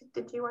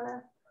 did you want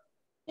to?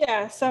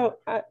 Yeah, so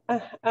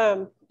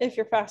if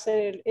you're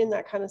fascinated in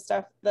that kind of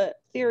stuff, the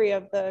theory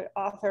of the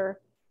author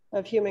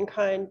of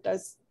Humankind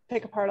does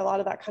pick apart a lot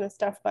of that kind of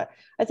stuff. But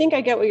I think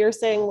I get what you're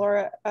saying,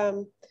 Laura,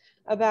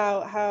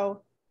 about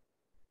how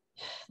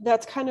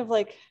that's kind of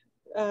like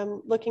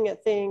looking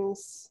at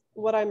things,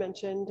 what I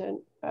mentioned and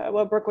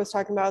what Brooke was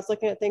talking about is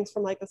looking at things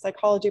from like a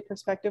psychology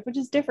perspective, which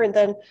is different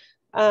than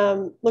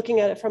looking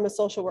at it from a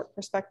social work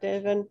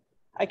perspective. And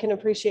I can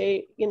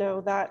appreciate,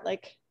 that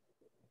like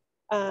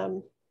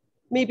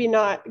maybe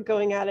not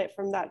going at it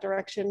from that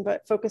direction,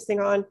 but focusing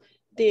on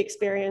the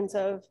experience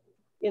of,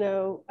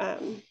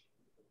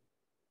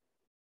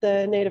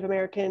 the Native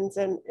Americans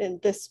and in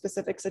this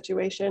specific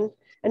situation,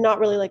 and not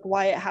really like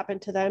why it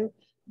happened to them,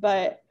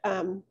 but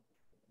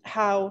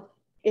how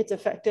it's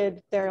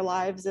affected their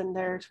lives and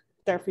their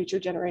future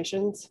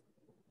generations.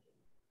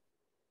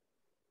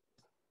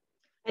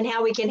 And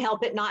how we can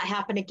help it not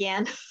happen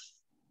again.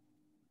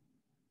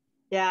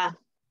 Yeah.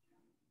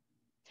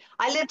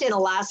 I lived in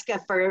Alaska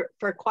for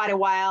quite a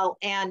while,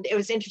 and it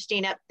was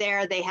interesting up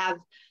there. They have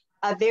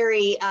a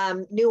very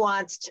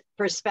nuanced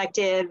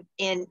perspective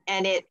and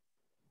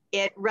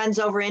it runs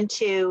over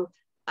into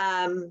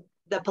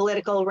the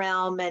political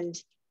realm,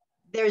 and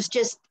there's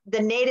just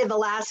the Native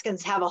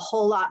Alaskans have a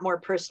whole lot more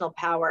personal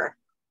power.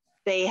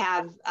 They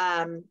have,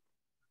 and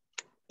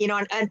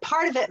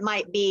part of it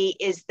might be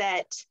is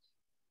that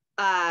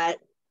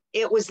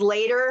it was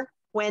later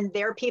when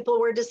their people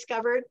were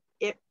discovered.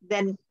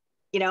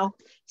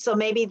 So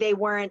maybe they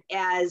weren't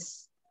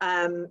as,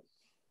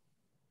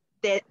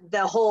 that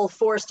the whole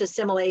forced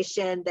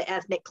assimilation, the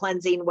ethnic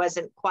cleansing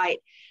wasn't quite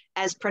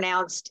as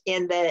pronounced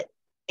in the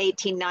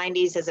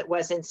 1890s as it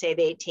was in, say,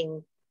 the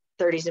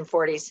 1830s and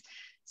 40s.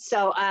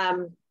 So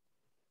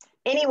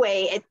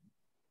anyway,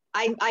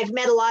 I've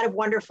met a lot of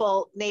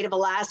wonderful Native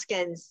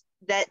Alaskans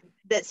that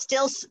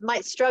still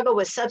might struggle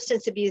with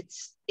substance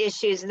abuse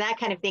issues and that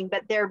kind of thing,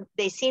 but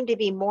they seem to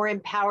be more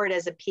empowered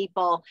as a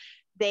people.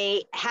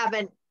 They've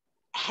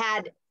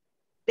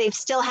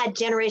still had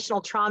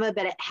generational trauma,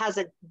 but it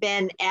hasn't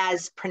been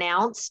as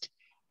pronounced.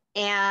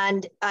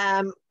 And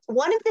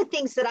one of the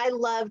things that I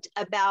loved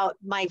about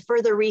my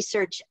further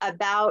research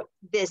about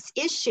this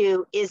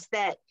issue is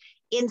that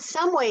in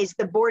some ways,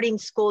 the boarding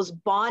schools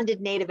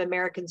bonded Native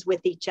Americans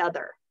with each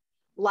other.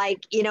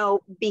 Like,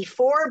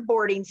 before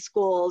boarding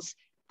schools,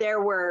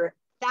 there were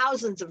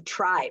thousands of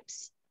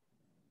tribes.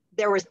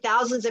 There were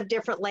thousands of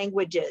different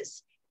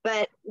languages.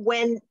 But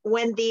when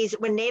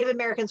Native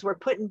Americans were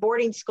put in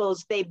boarding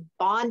schools, they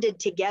bonded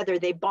together,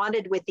 they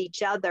bonded with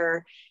each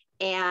other.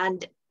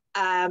 And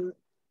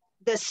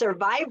the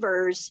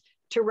survivors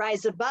to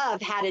rise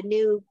above had a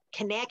new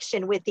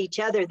connection with each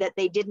other that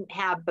they didn't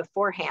have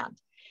beforehand.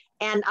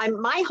 And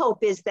my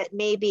hope is that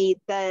maybe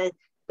the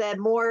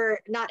more,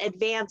 not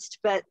advanced,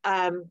 but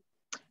the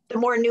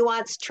more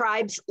nuanced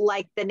tribes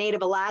like the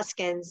Native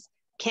Alaskans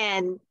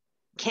can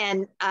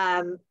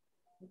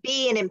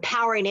be an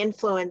empowering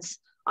influence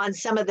on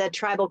some of the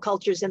tribal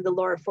cultures in the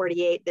lower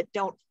 48 that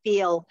don't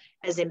feel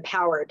as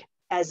empowered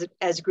as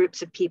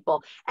groups of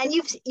people. And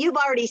you've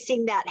already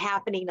seen that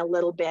happening a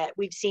little bit.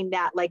 We've seen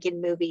that like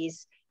in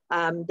movies.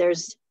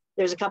 There's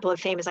a couple of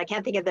famous, I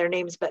can't think of their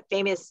names, but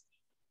famous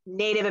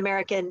Native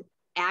American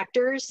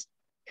actors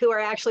who are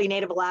actually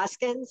Native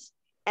Alaskans,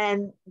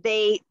 and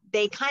they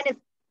kind of,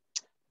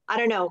 I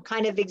don't know,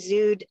 kind of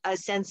exude a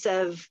sense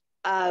of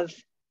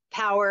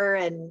power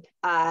and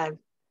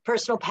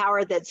personal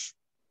power that's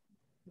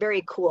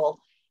very cool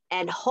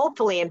and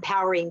hopefully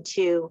empowering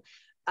to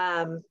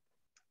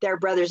their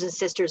brothers and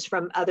sisters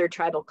from other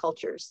tribal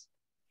cultures.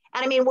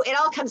 And I mean, it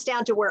all comes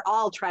down to we're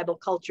all tribal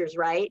cultures,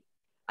 right?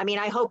 I mean,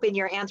 I hope in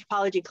your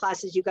anthropology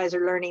classes, you guys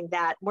are learning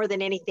that more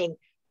than anything,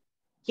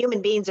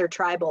 human beings are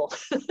tribal.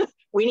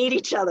 We need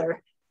each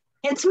other.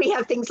 Hence, we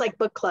have things like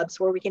book clubs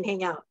where we can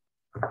hang out,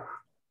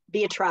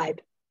 be a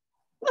tribe.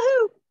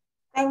 Woohoo!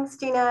 Thanks,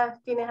 Gina.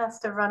 Gina has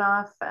to run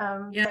off.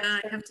 Yeah,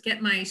 I have to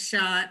get my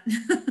shot.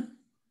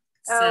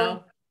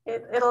 So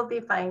it'll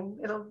be fine.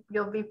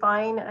 You'll be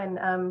fine,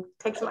 and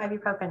take some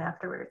ibuprofen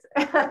afterwards.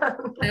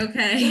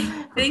 Okay.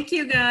 Thank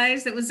you,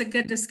 guys. It was a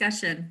good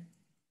discussion.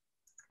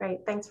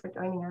 Great. Thanks for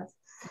joining us.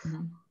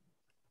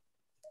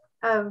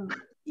 Mm-hmm.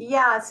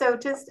 Yeah. So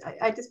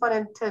I just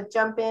wanted to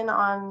jump in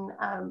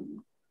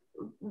on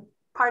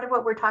part of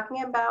what we're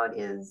talking about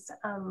is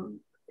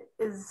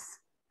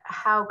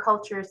how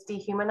cultures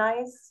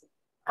dehumanize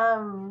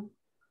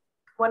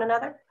one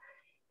another.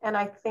 And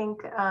I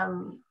think,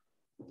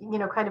 you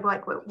know, kind of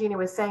like what Gina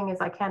was saying is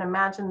I can't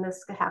imagine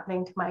this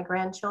happening to my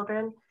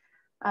grandchildren.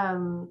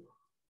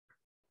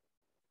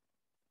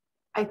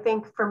 I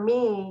think for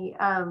me,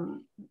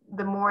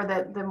 the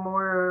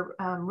more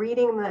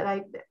reading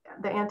that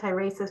the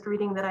anti-racist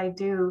reading that I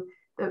do,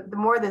 the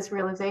more this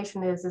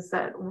realization is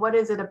that what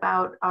is it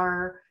about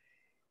our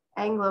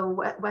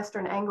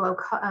Western Anglo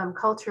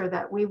culture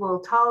that we will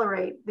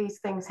tolerate these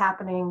things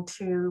happening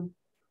to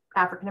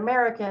African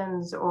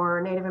Americans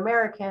or Native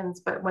Americans,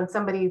 but when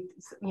somebody,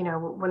 you know,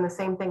 when the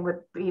same thing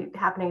would be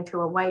happening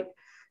to a white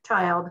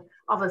child,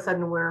 all of a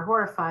sudden we're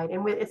horrified.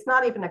 And it's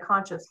not even a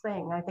conscious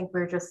thing. I think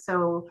we're just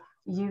so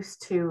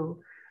used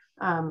to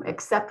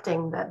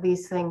accepting that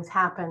these things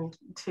happen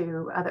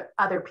to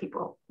other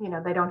people, you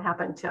know, they don't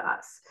happen to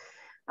us.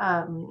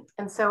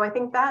 And so I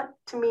think that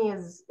to me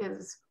is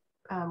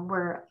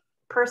where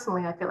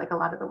personally I feel like a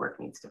lot of the work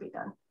needs to be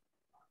done.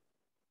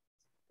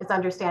 It's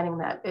understanding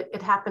that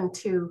it happened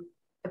to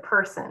a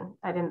person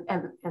and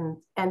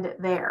end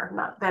it there,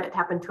 not that it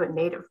happened to a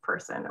Native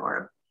person or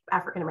an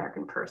African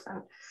American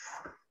person.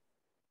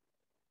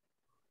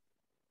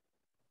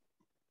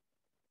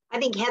 I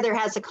think Heather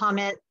has a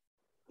comment.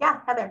 Yeah,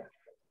 Heather.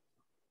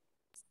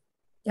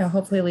 Yeah,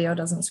 hopefully Leo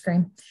doesn't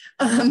scream.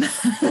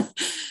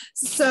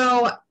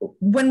 So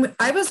when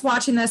I was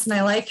watching this, and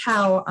I like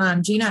how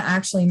Gina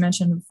actually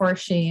mentioned before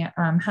she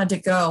had to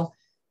go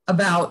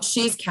about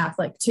she's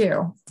Catholic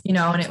too, you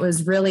know, and it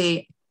was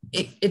really,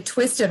 it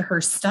twisted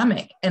her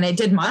stomach, and it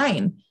did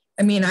mine.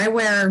 I mean, I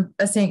wear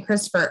a St.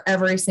 Christopher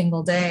every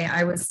single day.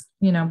 I was,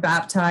 you know,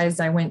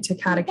 baptized. I went to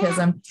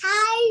catechism.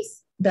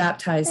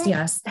 Baptized,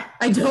 yes.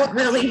 I don't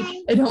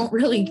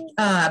really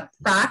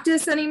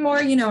practice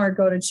anymore, you know, or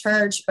go to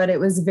church, but it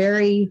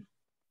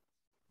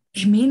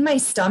made my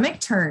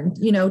stomach turn,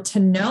 you know, to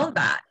know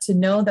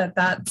that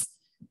that's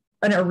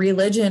a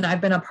religion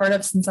I've been a part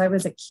of since I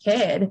was a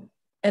kid.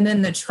 And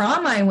then the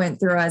trauma I went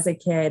through as a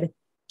kid,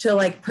 to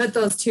like put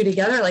those two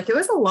together, like it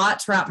was a lot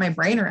to wrap my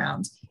brain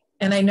around.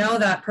 And I know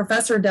that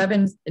Professor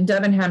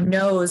Debenham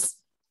knows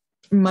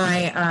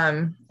my,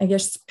 I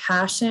guess,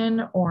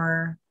 passion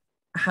or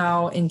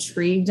how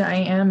intrigued I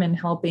am in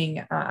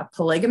helping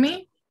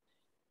polygamy.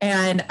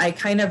 And I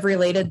kind of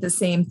related the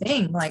same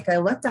thing. Like I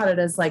looked at it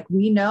as like,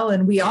 we know,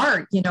 and we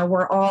are, you know,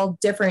 we're all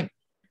different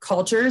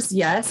cultures,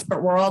 yes,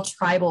 but we're all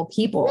tribal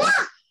people.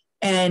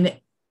 And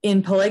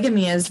in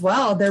polygamy as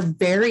well, they're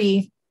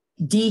very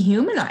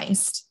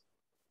dehumanized.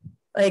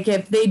 Like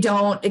if they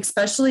don't,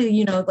 especially,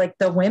 you know, like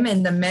the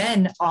women, the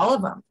men, all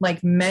of them,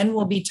 like men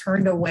will be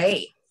turned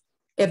away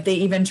if they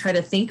even try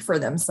to think for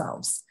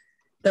themselves.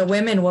 The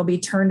women will be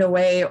turned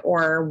away,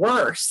 or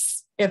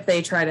worse, if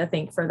they try to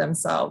think for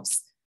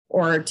themselves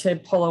or to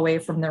pull away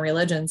from the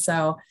religion.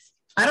 So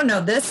I don't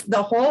know,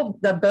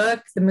 the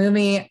book, the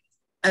movie,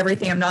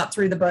 everything. I'm not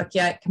through the book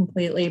yet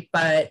completely,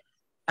 but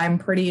I'm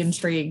pretty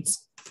intrigued.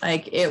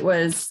 Like it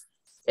was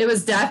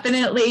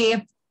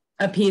definitely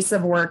a piece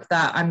of work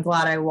that I'm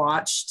glad I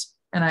watched,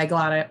 and I'm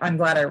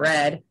glad I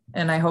read.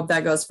 And I hope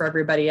that goes for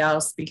everybody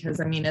else, because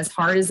I mean, as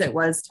hard as it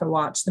was to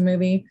watch the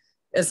movie,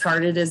 as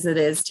hard as it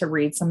is to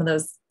read some of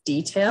those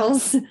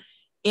details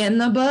in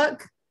the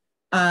book.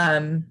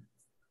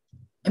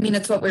 I mean,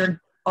 it's what we're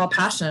all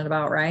passionate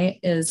about, right?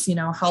 Is, you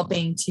know,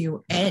 helping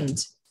to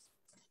end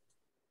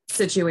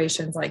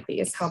situations like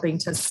these, helping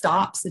to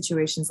stop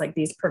situations like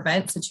these,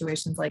 prevent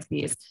situations like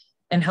these,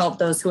 and help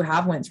those who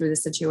have went through the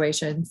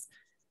situations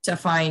to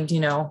find,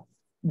 you know,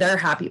 their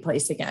happy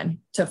place again,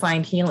 to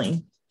find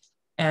healing.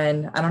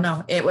 And I don't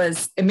know, it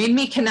made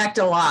me connect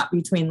a lot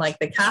between like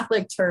the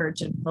Catholic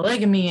Church and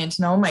polygamy, and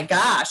to know, oh my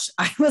gosh,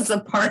 I was a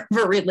part of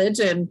a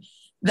religion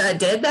that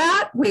did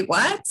that. Wait,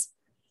 what?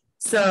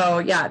 So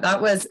yeah, that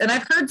was, and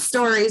I've heard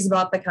stories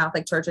about the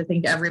Catholic Church. I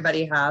think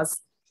everybody has,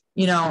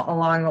 you know,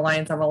 along the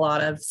lines of a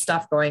lot of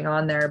stuff going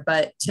on there,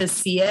 but to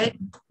see it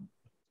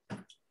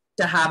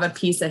to have a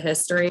piece of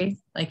history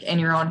like in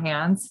your own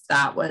hands,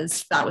 that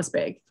was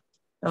big.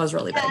 That was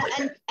really big.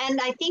 And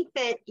I think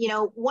that, you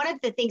know, one of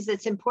the things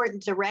that's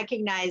important to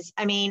recognize,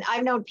 I mean,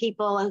 I've known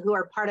people who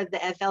are part of the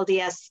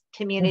FLDS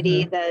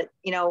community, the,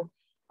 you know,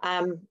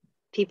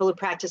 people who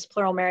practice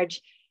plural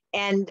marriage,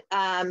 and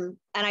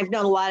I've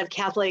known a lot of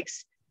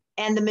Catholics,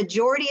 and the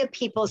majority of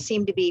people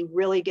seem to be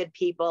really good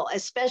people,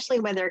 especially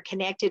when they're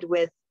connected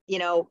with, you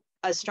know,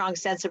 a strong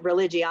sense of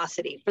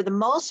religiosity. For the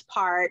most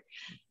part,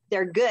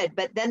 they're good,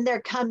 but then there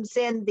comes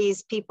in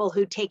these people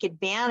who take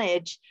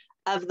advantage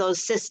of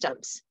those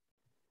systems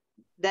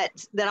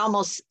that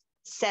almost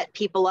set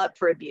people up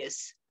for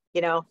abuse,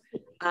 you know.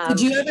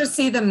 Did you ever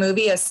see the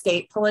movie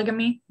Escape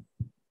Polygamy?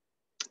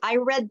 I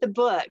read the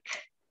book,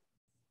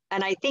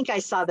 and I think I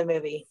saw the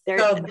movie.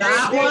 There's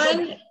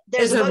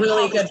a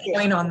really good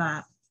point on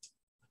that.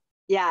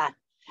 Yeah,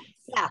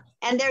 yeah,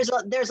 and there's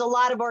a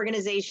lot of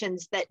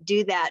organizations that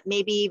do that,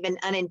 maybe even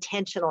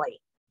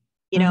unintentionally.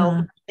 You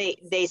know,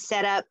 they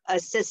set up a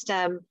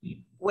system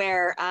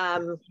where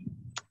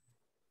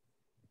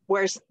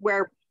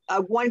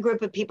one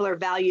group of people are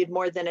valued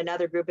more than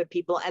another group of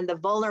people, and the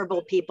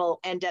vulnerable people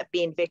end up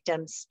being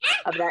victims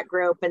of that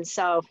group. And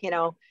so, you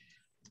know,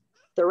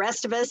 the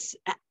rest of us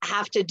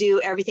have to do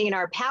everything in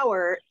our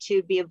power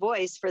to be a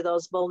voice for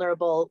those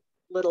vulnerable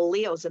little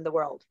Leos in the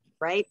world,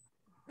 right?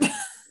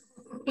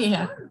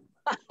 Yeah.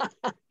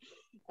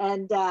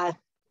 And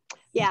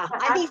yeah,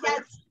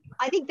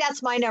 I think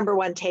that's my number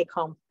one take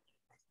home.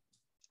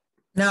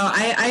 No,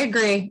 I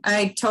agree.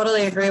 I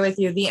totally agree with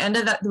you. The end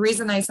of that, the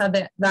reason I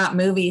said that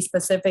movie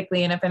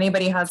specifically, and if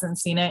anybody hasn't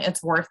seen it,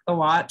 it's worth the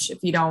watch. If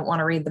you don't want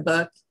to read the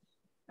book,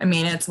 I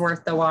mean, it's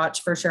worth the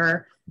watch for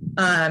sure.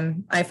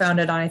 I found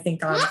it on, I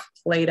think on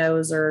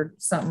Plato's or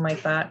something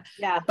like that.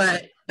 Yeah.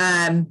 But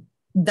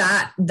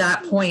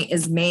that point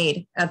is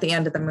made at the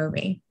end of the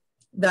movie.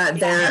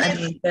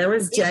 There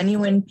was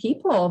genuine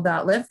people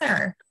that lived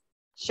there.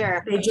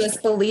 Sure. They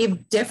just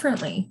believed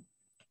differently,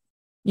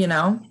 you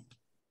know?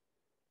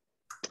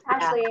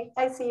 Ashley,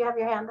 I see you have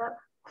your hand up.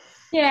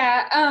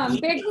 Yeah,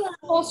 big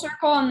full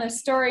circle on the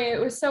story.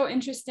 It was so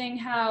interesting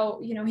how,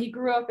 you know, he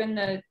grew up in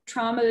the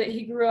trauma that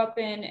he grew up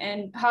in,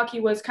 and hockey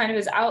was kind of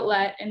his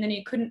outlet, and then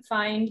he couldn't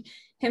find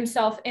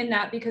himself in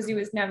that because he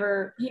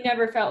never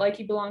felt like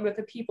he belonged with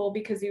the people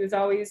because he was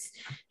always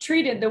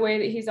treated the way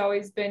that he's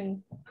always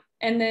been.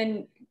 And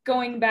then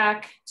going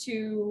back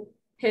to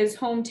his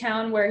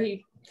hometown where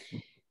he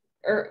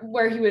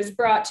was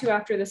brought to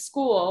after the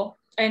school,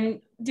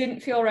 and didn't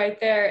feel right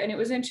there. And it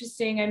was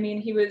interesting. I mean,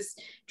 he was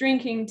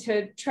drinking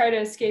to try to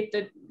escape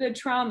the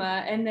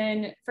trauma, and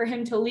then for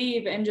him to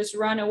leave and just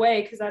run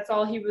away, because that's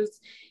all he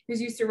was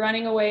used to,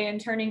 running away and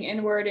turning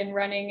inward and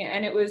running.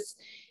 And it was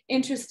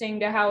interesting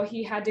to how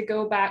he had to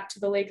go back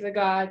to the Lake of the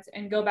Gods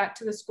and go back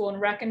to the school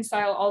and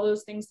reconcile all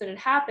those things that had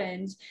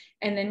happened,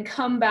 and then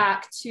come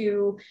back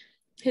to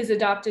his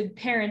adopted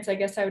parents, I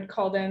guess I would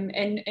call them,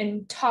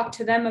 and talk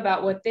to them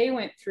about what they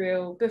went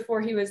through before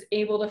he was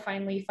able to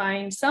finally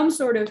find some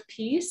sort of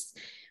peace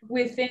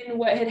within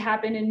what had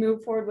happened and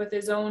move forward with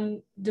his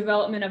own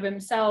development of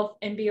himself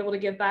and be able to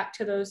give back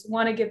to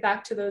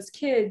those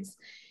kids.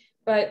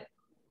 But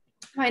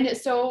find it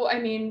so, I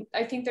mean,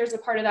 I think there's a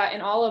part of that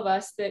in all of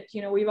us that,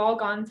 you know, we've all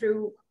gone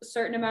through a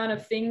certain amount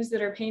of things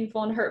that are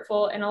painful and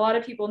hurtful, and a lot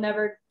of people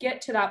never get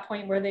to that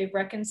point where they've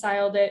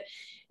reconciled it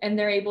and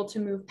they're able to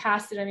move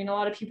past it. I mean, a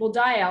lot of people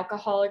die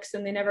alcoholics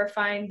and they never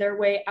find their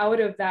way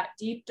out of that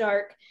deep,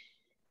 dark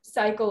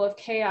cycle of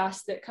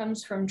chaos that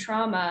comes from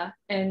trauma.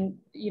 And,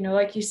 you know,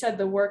 like you said,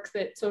 the work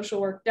that social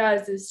work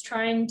does is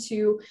trying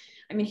to,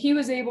 I mean, he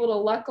was able to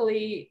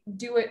luckily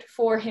do it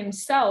for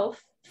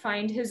himself,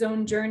 find his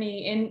own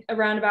journey in a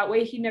roundabout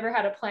way. He never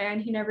had a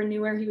plan. He never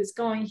knew where he was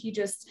going. He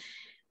just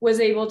was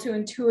able to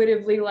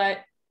intuitively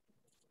let,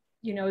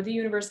 you know, the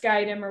universe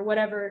guide him or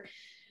whatever.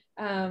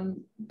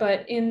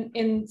 But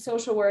in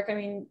social work, I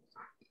mean,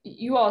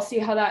 you all see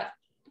how that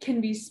can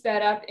be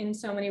sped up in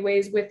so many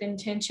ways with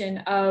intention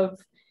of,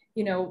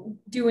 you know,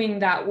 doing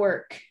that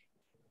work.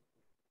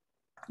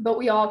 But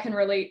we all can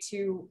relate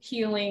to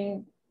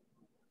healing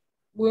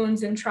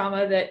wounds and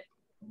trauma that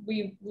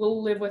we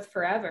will live with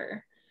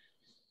forever.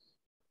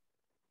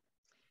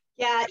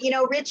 Yeah, you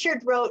know,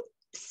 Richard wrote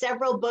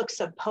several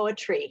books of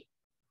poetry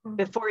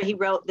before he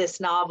wrote this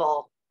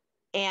novel.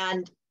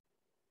 And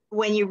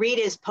when you read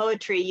his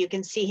poetry, you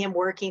can see him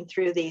working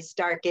through these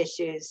dark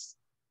issues.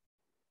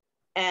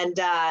 And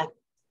I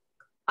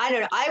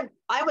don't know,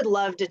 I would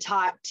love to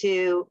talk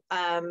to,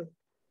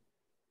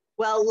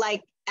 well,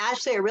 like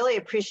Ashley, I really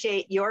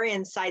appreciate your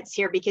insights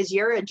here because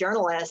you're a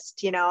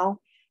journalist, you know,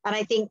 and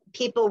I think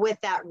people with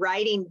that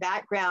writing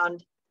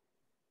background,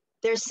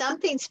 there's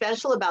something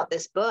special about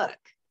this book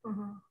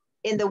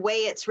in the way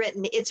it's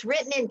written. It's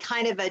written in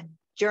kind of a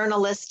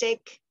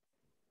journalistic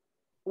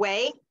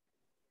way.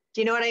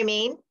 Do you know what I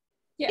mean?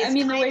 Yeah, I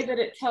mean, the way that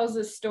it tells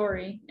a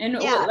story. And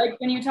like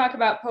when you talk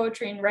about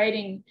poetry and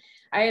writing,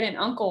 I had an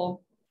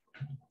uncle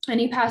and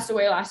he passed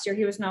away last year.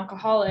 He was an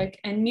alcoholic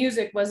and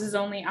music was his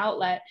only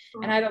outlet.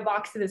 And I have a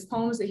box of his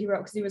poems that he wrote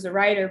because he was a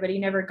writer, but he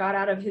never got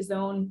out of his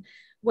own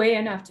weigh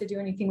enough to do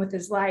anything with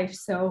his life.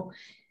 So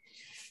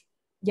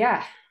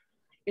yeah,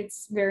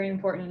 it's very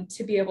important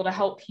to be able to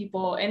help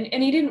people. And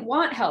he didn't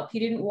want help. He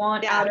didn't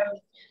want out of,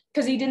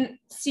 because he didn't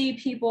see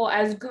people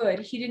as good.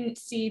 He didn't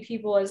see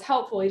people as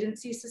helpful. He didn't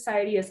see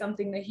society as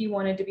something that he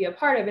wanted to be a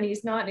part of. And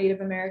he's not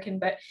Native American,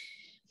 but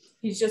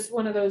he's just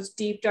one of those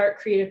deep, dark,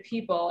 creative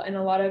people. And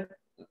a lot of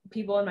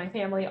people in my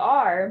family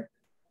are,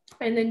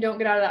 and then don't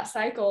get out of that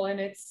cycle. And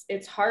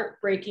it's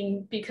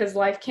heartbreaking, because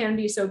life can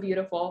be so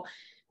beautiful.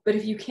 But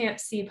if you can't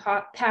see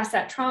past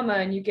that trauma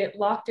and you get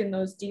locked in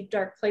those deep,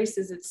 dark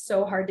places, it's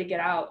so hard to get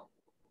out.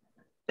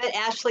 But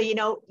Ashley, you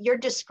know, you're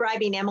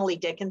describing Emily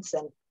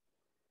Dickinson.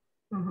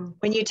 Mm-hmm.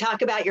 When you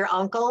talk about your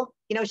uncle,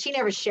 you know, she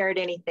never shared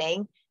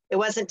anything. It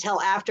wasn't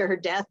till after her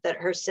death that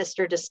her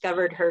sister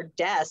discovered her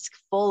desk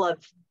full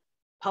of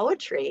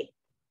poetry.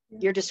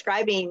 You're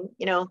describing,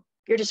 you know,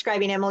 you're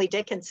describing Emily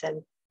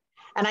Dickinson.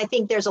 And I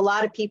think there's a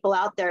lot of people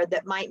out there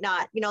that might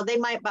not, you know, they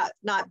might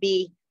not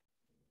be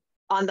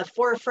on the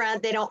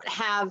forefront. They don't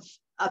have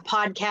a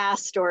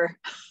podcast or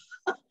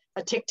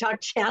a TikTok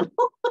channel,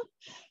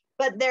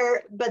 but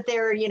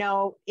they're, you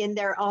know, in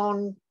their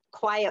own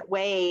quiet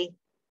way,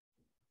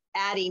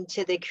 adding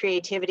to the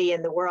creativity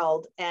in the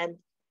world. And,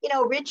 you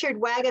know, Richard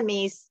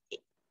Wagamese,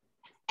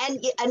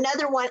 and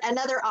another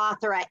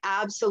author I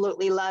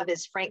absolutely love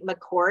is Frank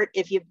McCourt,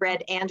 if you've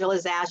read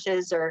Angela's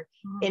Ashes or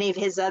any of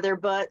his other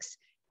books.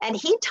 And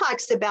he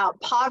talks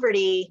about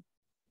poverty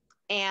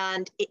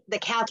and the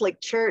Catholic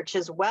Church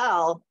as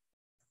well,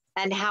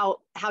 and how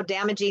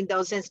damaging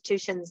those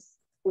institutions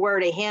were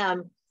to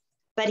him.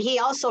 But he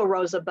also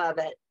rose above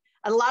it.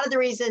 A lot of the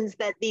reasons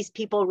that these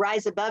people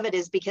rise above it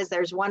is because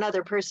there's one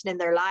other person in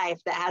their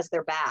life that has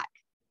their back,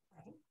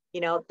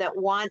 you know, that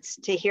wants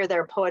to hear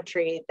their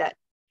poetry, that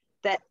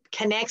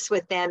connects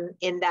with them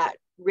in that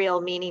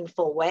real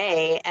meaningful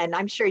way. And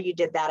I'm sure you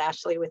did that,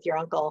 Ashley, with your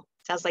uncle.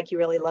 Sounds like you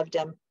really loved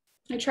him.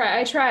 I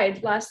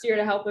tried last year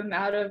to help him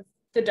out of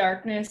the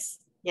darkness.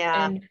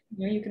 Yeah. And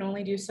you know, you can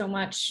only do so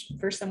much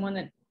for someone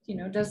that, you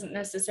know, doesn't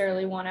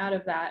necessarily want out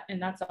of that,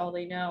 and that's all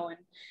they know. And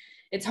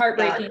it's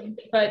heartbreaking,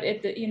 but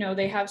you know,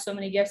 they have so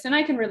many gifts. And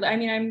I can really, I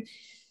mean, I'm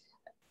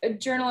a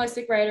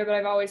journalistic writer, but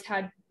I've always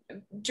had,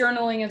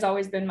 journaling has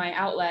always been my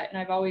outlet, and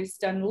I've always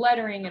done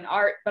lettering and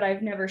art, but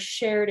I've never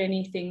shared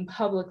anything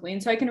publicly.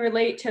 And so I can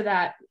relate to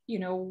that, you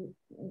know,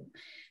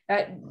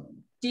 that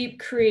deep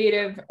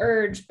creative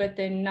urge, but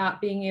then not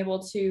being able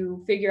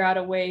to figure out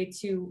a way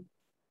to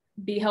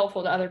be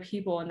helpful to other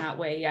people in that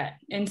way yet,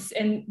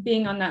 and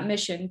being on that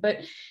mission. But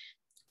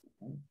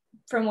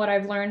from what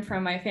I've learned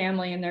from my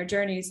family and their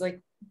journeys,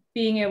 like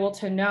being able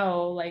to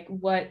know like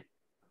what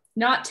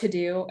not to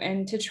do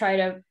and to try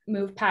to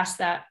move past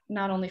that,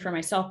 not only for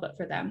myself, but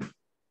for them.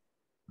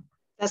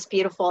 That's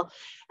beautiful.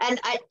 And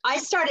I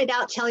started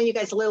out telling you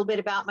guys a little bit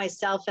about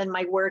myself and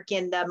my work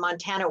in the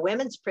Montana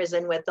Women's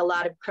Prison with a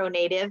lot of Crow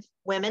Native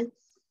women.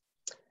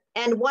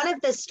 And one of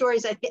the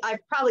stories,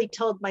 I've probably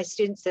told my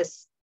students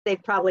this,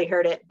 they've probably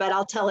heard it, but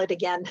I'll tell it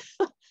again.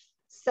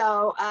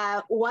 So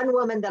one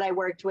woman that I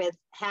worked with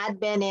had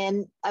been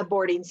in a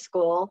boarding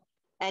school,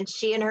 and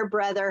she and her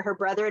brother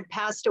had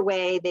passed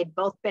away. They'd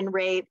both been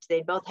raped.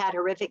 They'd both had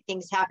horrific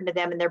things happen to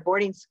them in their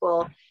boarding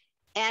school.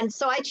 And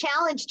so I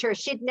challenged her.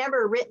 She'd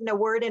never written a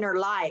word in her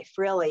life,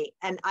 really.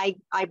 And I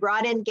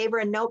gave her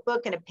a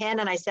notebook and a pen,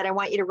 and I said, I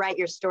want you to write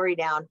your story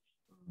down.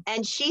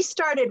 And she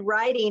started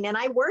writing, and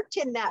I worked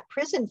in that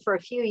prison for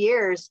a few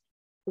years.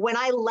 When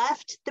I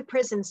left the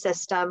prison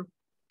system,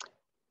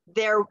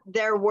 there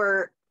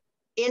were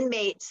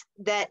inmates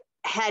that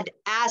had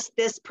asked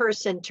this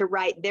person to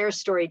write their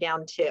story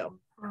down too.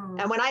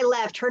 And when I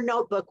left, her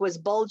notebook was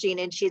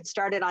bulging, and she had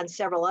started on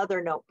several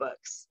other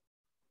notebooks,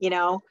 you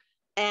know,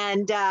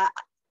 and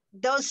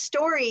those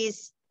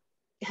stories,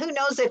 who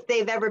knows if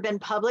they've ever been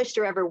published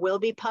or ever will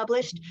be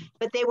published,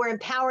 but they were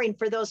empowering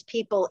for those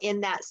people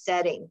in that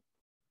setting.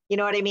 You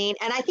know what I mean?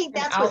 And I think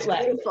that's what's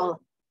beautiful.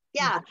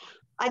 Yeah.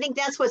 I think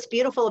that's what's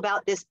beautiful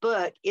about this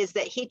book, is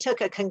that he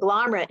took a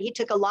conglomerate. He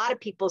took a lot of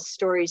people's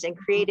stories and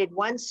created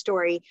one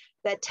story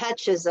that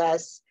touches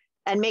us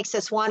and makes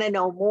us want to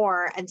know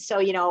more. And so,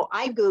 you know,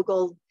 I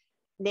Googled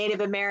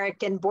Native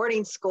American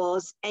boarding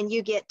schools, and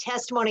you get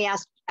testimony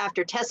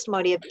after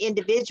testimony of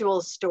individual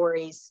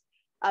stories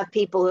of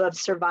people who have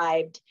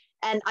survived.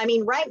 And I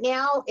mean, right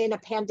now in a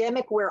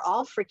pandemic, we're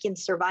all freaking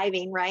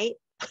surviving, right?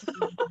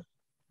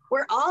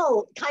 We're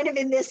all kind of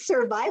in this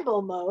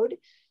survival mode.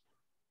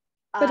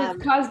 But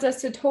it's caused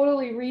us to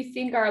totally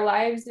rethink our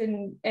lives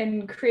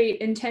and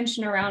create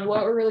intention around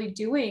what we're really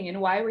doing and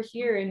why we're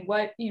here and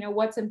what, you know,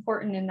 what's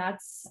important. And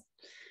that's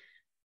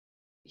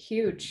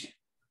huge.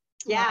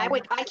 Yeah,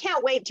 I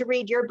can't wait to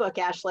read your book,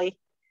 Ashley.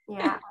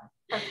 Yeah,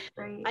 that's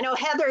great. I know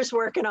Heather's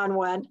working on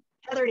one.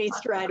 Heather needs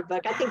to write a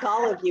book. I think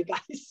all of you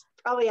guys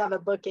probably have a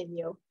book in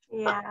you.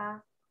 Yeah.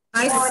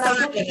 I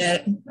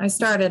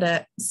started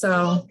it.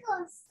 So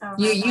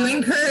you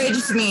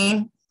encouraged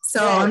me.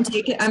 So I'm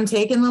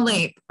taking the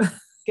leap.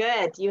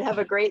 Good. You have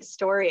a great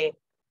story.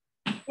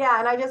 Yeah,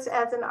 and I just,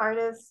 as an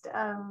artist,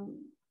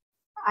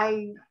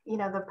 you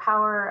know, the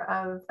power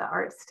of the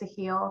arts to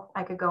heal,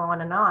 I could go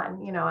on and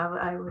on, you know,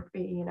 I would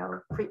be, you know,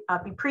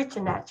 I'd be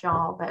preaching at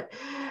y'all, but,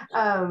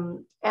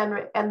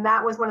 and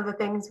that was one of the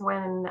things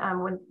when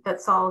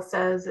that Saul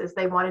says is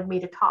they wanted me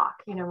to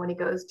talk, you know, when he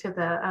goes to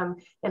the,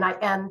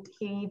 and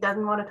he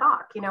doesn't want to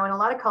talk, you know, in a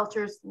lot of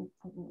cultures,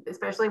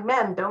 especially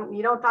men,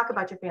 you don't talk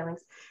about your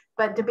feelings,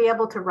 but to be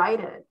able to write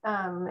it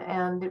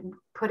and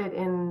put it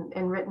in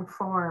written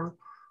form.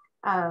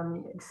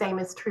 Same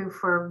is true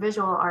for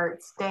visual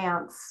arts,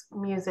 dance,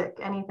 music,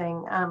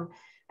 anything.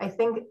 I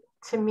think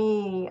to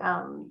me,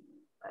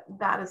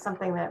 that is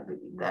something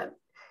that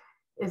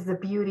is the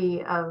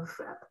beauty of,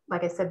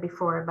 like I said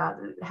before, about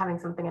having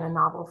something in a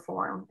novel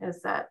form,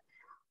 is that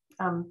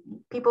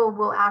people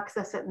will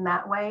access it in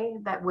that way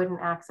that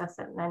wouldn't access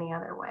it in any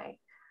other way.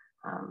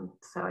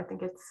 So I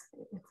think it's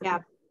a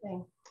good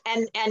thing.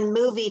 And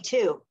movie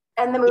too.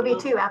 And the movie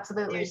too,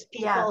 absolutely.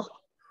 There's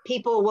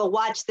people will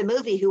watch the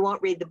movie who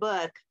won't read the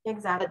book.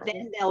 Exactly. But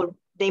then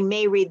they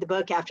may read the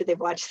book after they've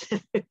watched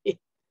the movie.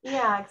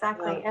 Yeah,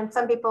 exactly. And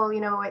some people, you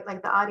know,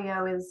 like the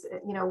audio is,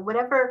 you know,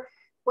 whatever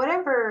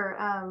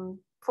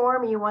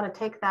form you want to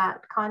take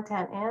that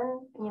content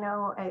in, you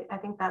know, I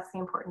think that's the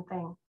important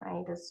thing,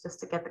 right? Is just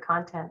to get the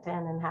content in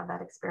and have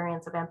that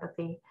experience of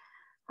empathy,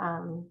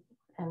 and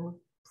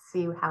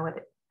see how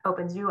it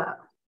opens you up.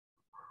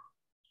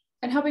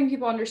 And helping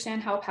people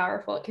understand how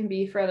powerful it can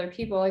be for other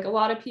people. Like a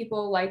lot of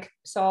people like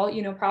Saul,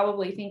 you know,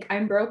 probably think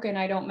I'm broken,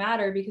 I don't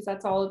matter, because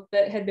that's all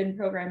that had been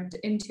programmed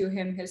into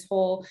him his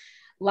whole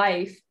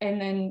life. And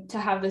then to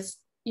have this,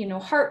 you know,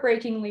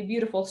 heartbreakingly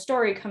beautiful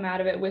story come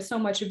out of it with so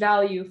much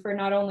value for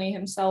not only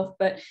himself,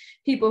 but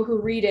people who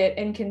read it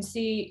and can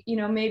see, you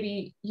know,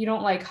 maybe you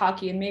don't like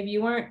hockey and maybe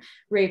you weren't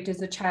raped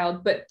as a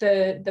child, but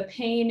the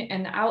pain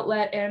and the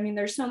outlet. And I mean,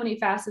 there's so many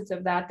facets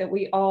of that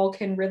we all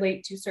can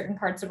relate to certain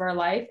parts of our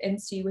life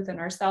and see within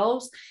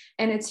ourselves.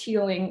 And it's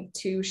healing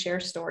to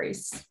share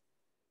stories.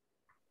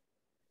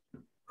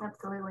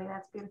 Absolutely.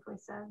 That's beautifully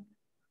said.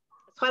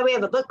 That's why we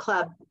have a book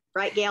club,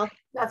 right, Gail?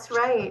 That's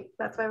right.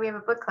 That's why we have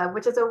a book club,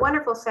 which is a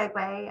wonderful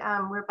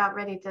segue. We're about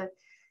ready to,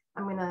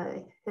 I'm going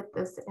to hit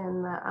this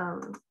in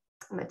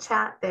the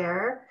chat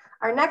there.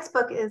 Our next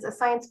book is a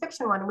science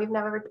fiction one.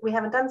 We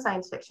haven't done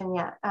science fiction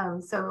yet.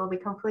 So it will be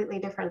completely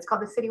different. It's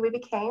called The City We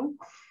Became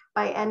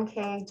by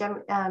N.K.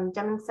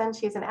 Jemisin.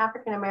 She's an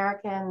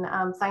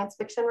African-American science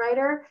fiction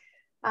writer.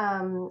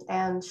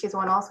 And she's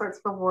won all sorts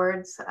of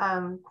awards.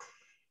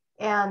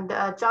 And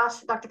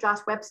Dr. Josh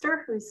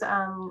Webster, who's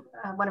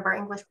one of our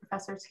English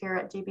professors here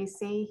at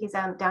GBC, he's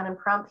down in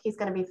Prump. He's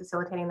going to be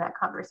facilitating that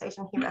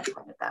conversation. He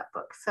recommended that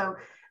book. So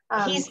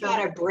he's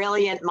got a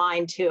brilliant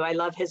mind too. I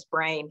love his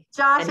brain.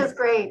 Josh is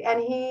great.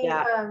 And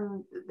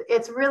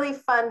it's really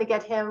fun to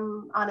get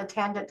him on a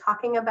tangent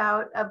talking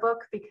about a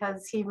book,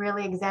 because he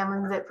really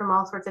examines it from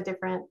all sorts of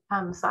different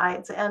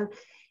sides. And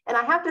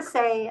I have to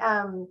say,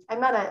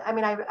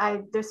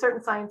 there's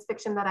certain science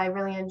fiction that I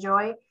really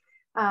enjoy.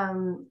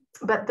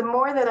 But the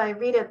more that I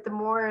read it, the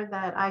more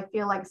that I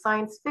feel like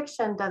science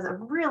fiction does a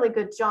really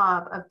good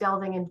job of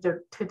delving into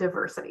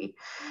diversity,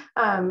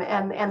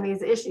 and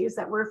these issues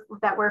that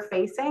we're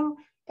facing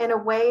in a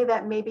way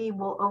that maybe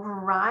will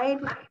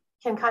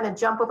can kind of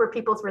jump over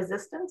people's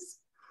resistance.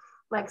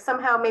 Like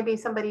somehow maybe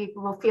somebody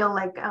will feel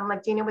like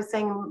Gina was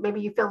saying,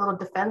 maybe you feel a little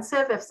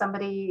defensive if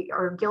somebody,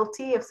 or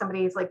guilty if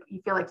somebody's like,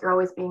 you feel like you're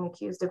always being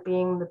accused of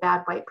being the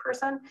bad white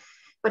person.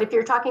 But if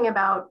you're talking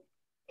about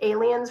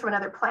aliens from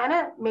another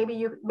planet,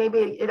 maybe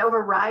it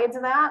overrides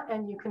that,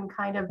 and you can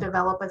kind of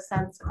develop a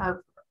sense of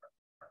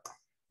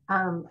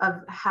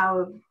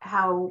how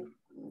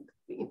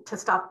to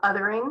stop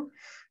othering.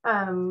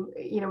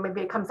 You know,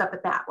 maybe it comes up in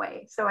that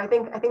way. So I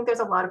think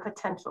there's a lot of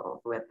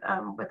potential with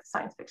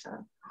science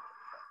fiction.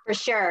 For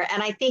sure.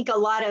 And I think a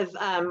lot of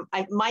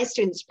my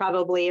students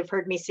probably have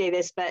heard me say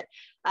this, but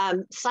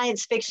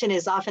science fiction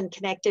is often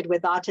connected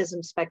with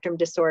autism spectrum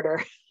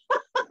disorder.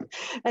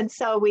 And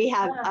so we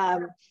have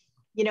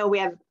we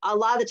have a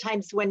lot of the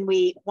times when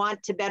we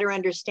want to better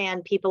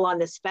understand people on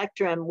the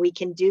spectrum, we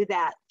can do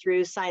that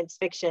through science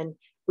fiction.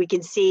 We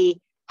can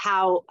see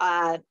how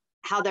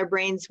their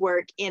brains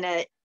work in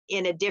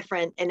a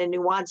different, in a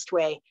nuanced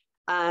way,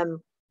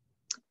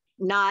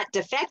 not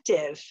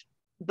defective,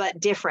 but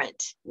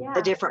different,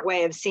 a different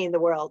way of seeing the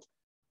world.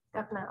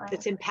 Definitely.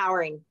 It's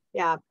empowering.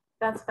 Yeah.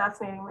 That's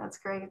fascinating. That's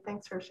great.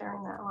 Thanks for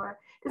sharing that, Laura.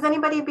 Does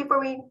anybody, before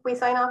we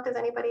sign off, does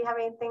anybody have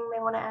anything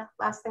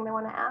last thing they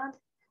want to add?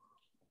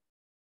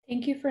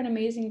 Thank you for an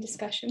amazing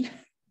discussion.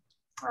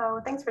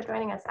 Oh, thanks for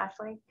joining us,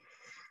 Ashley.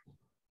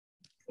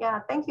 Yeah,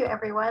 thank you,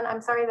 everyone.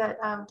 I'm sorry that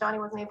Johnny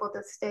wasn't able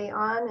to stay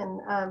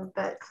on,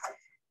 but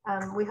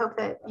we hope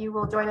that you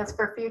will join us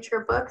for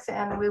future books,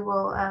 and we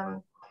will,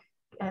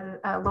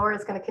 Laura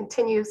is going to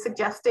continue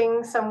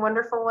suggesting some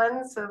wonderful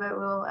ones, so that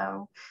we'll,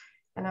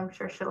 and I'm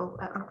sure she'll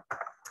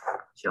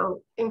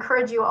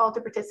encourage you all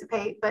to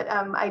participate. But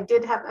I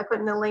put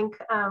in the link,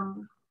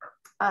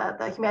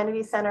 the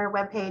Humanities Center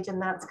webpage,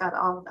 and that's got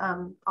all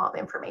the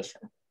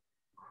information.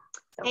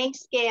 So,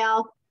 thanks,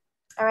 Gail.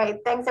 All right,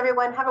 thanks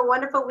everyone. Have a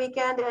wonderful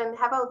weekend and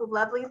have a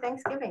lovely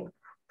Thanksgiving.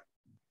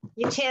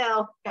 You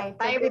too. Okay.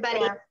 Bye,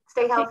 everybody.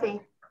 Stay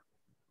healthy.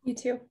 You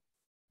too.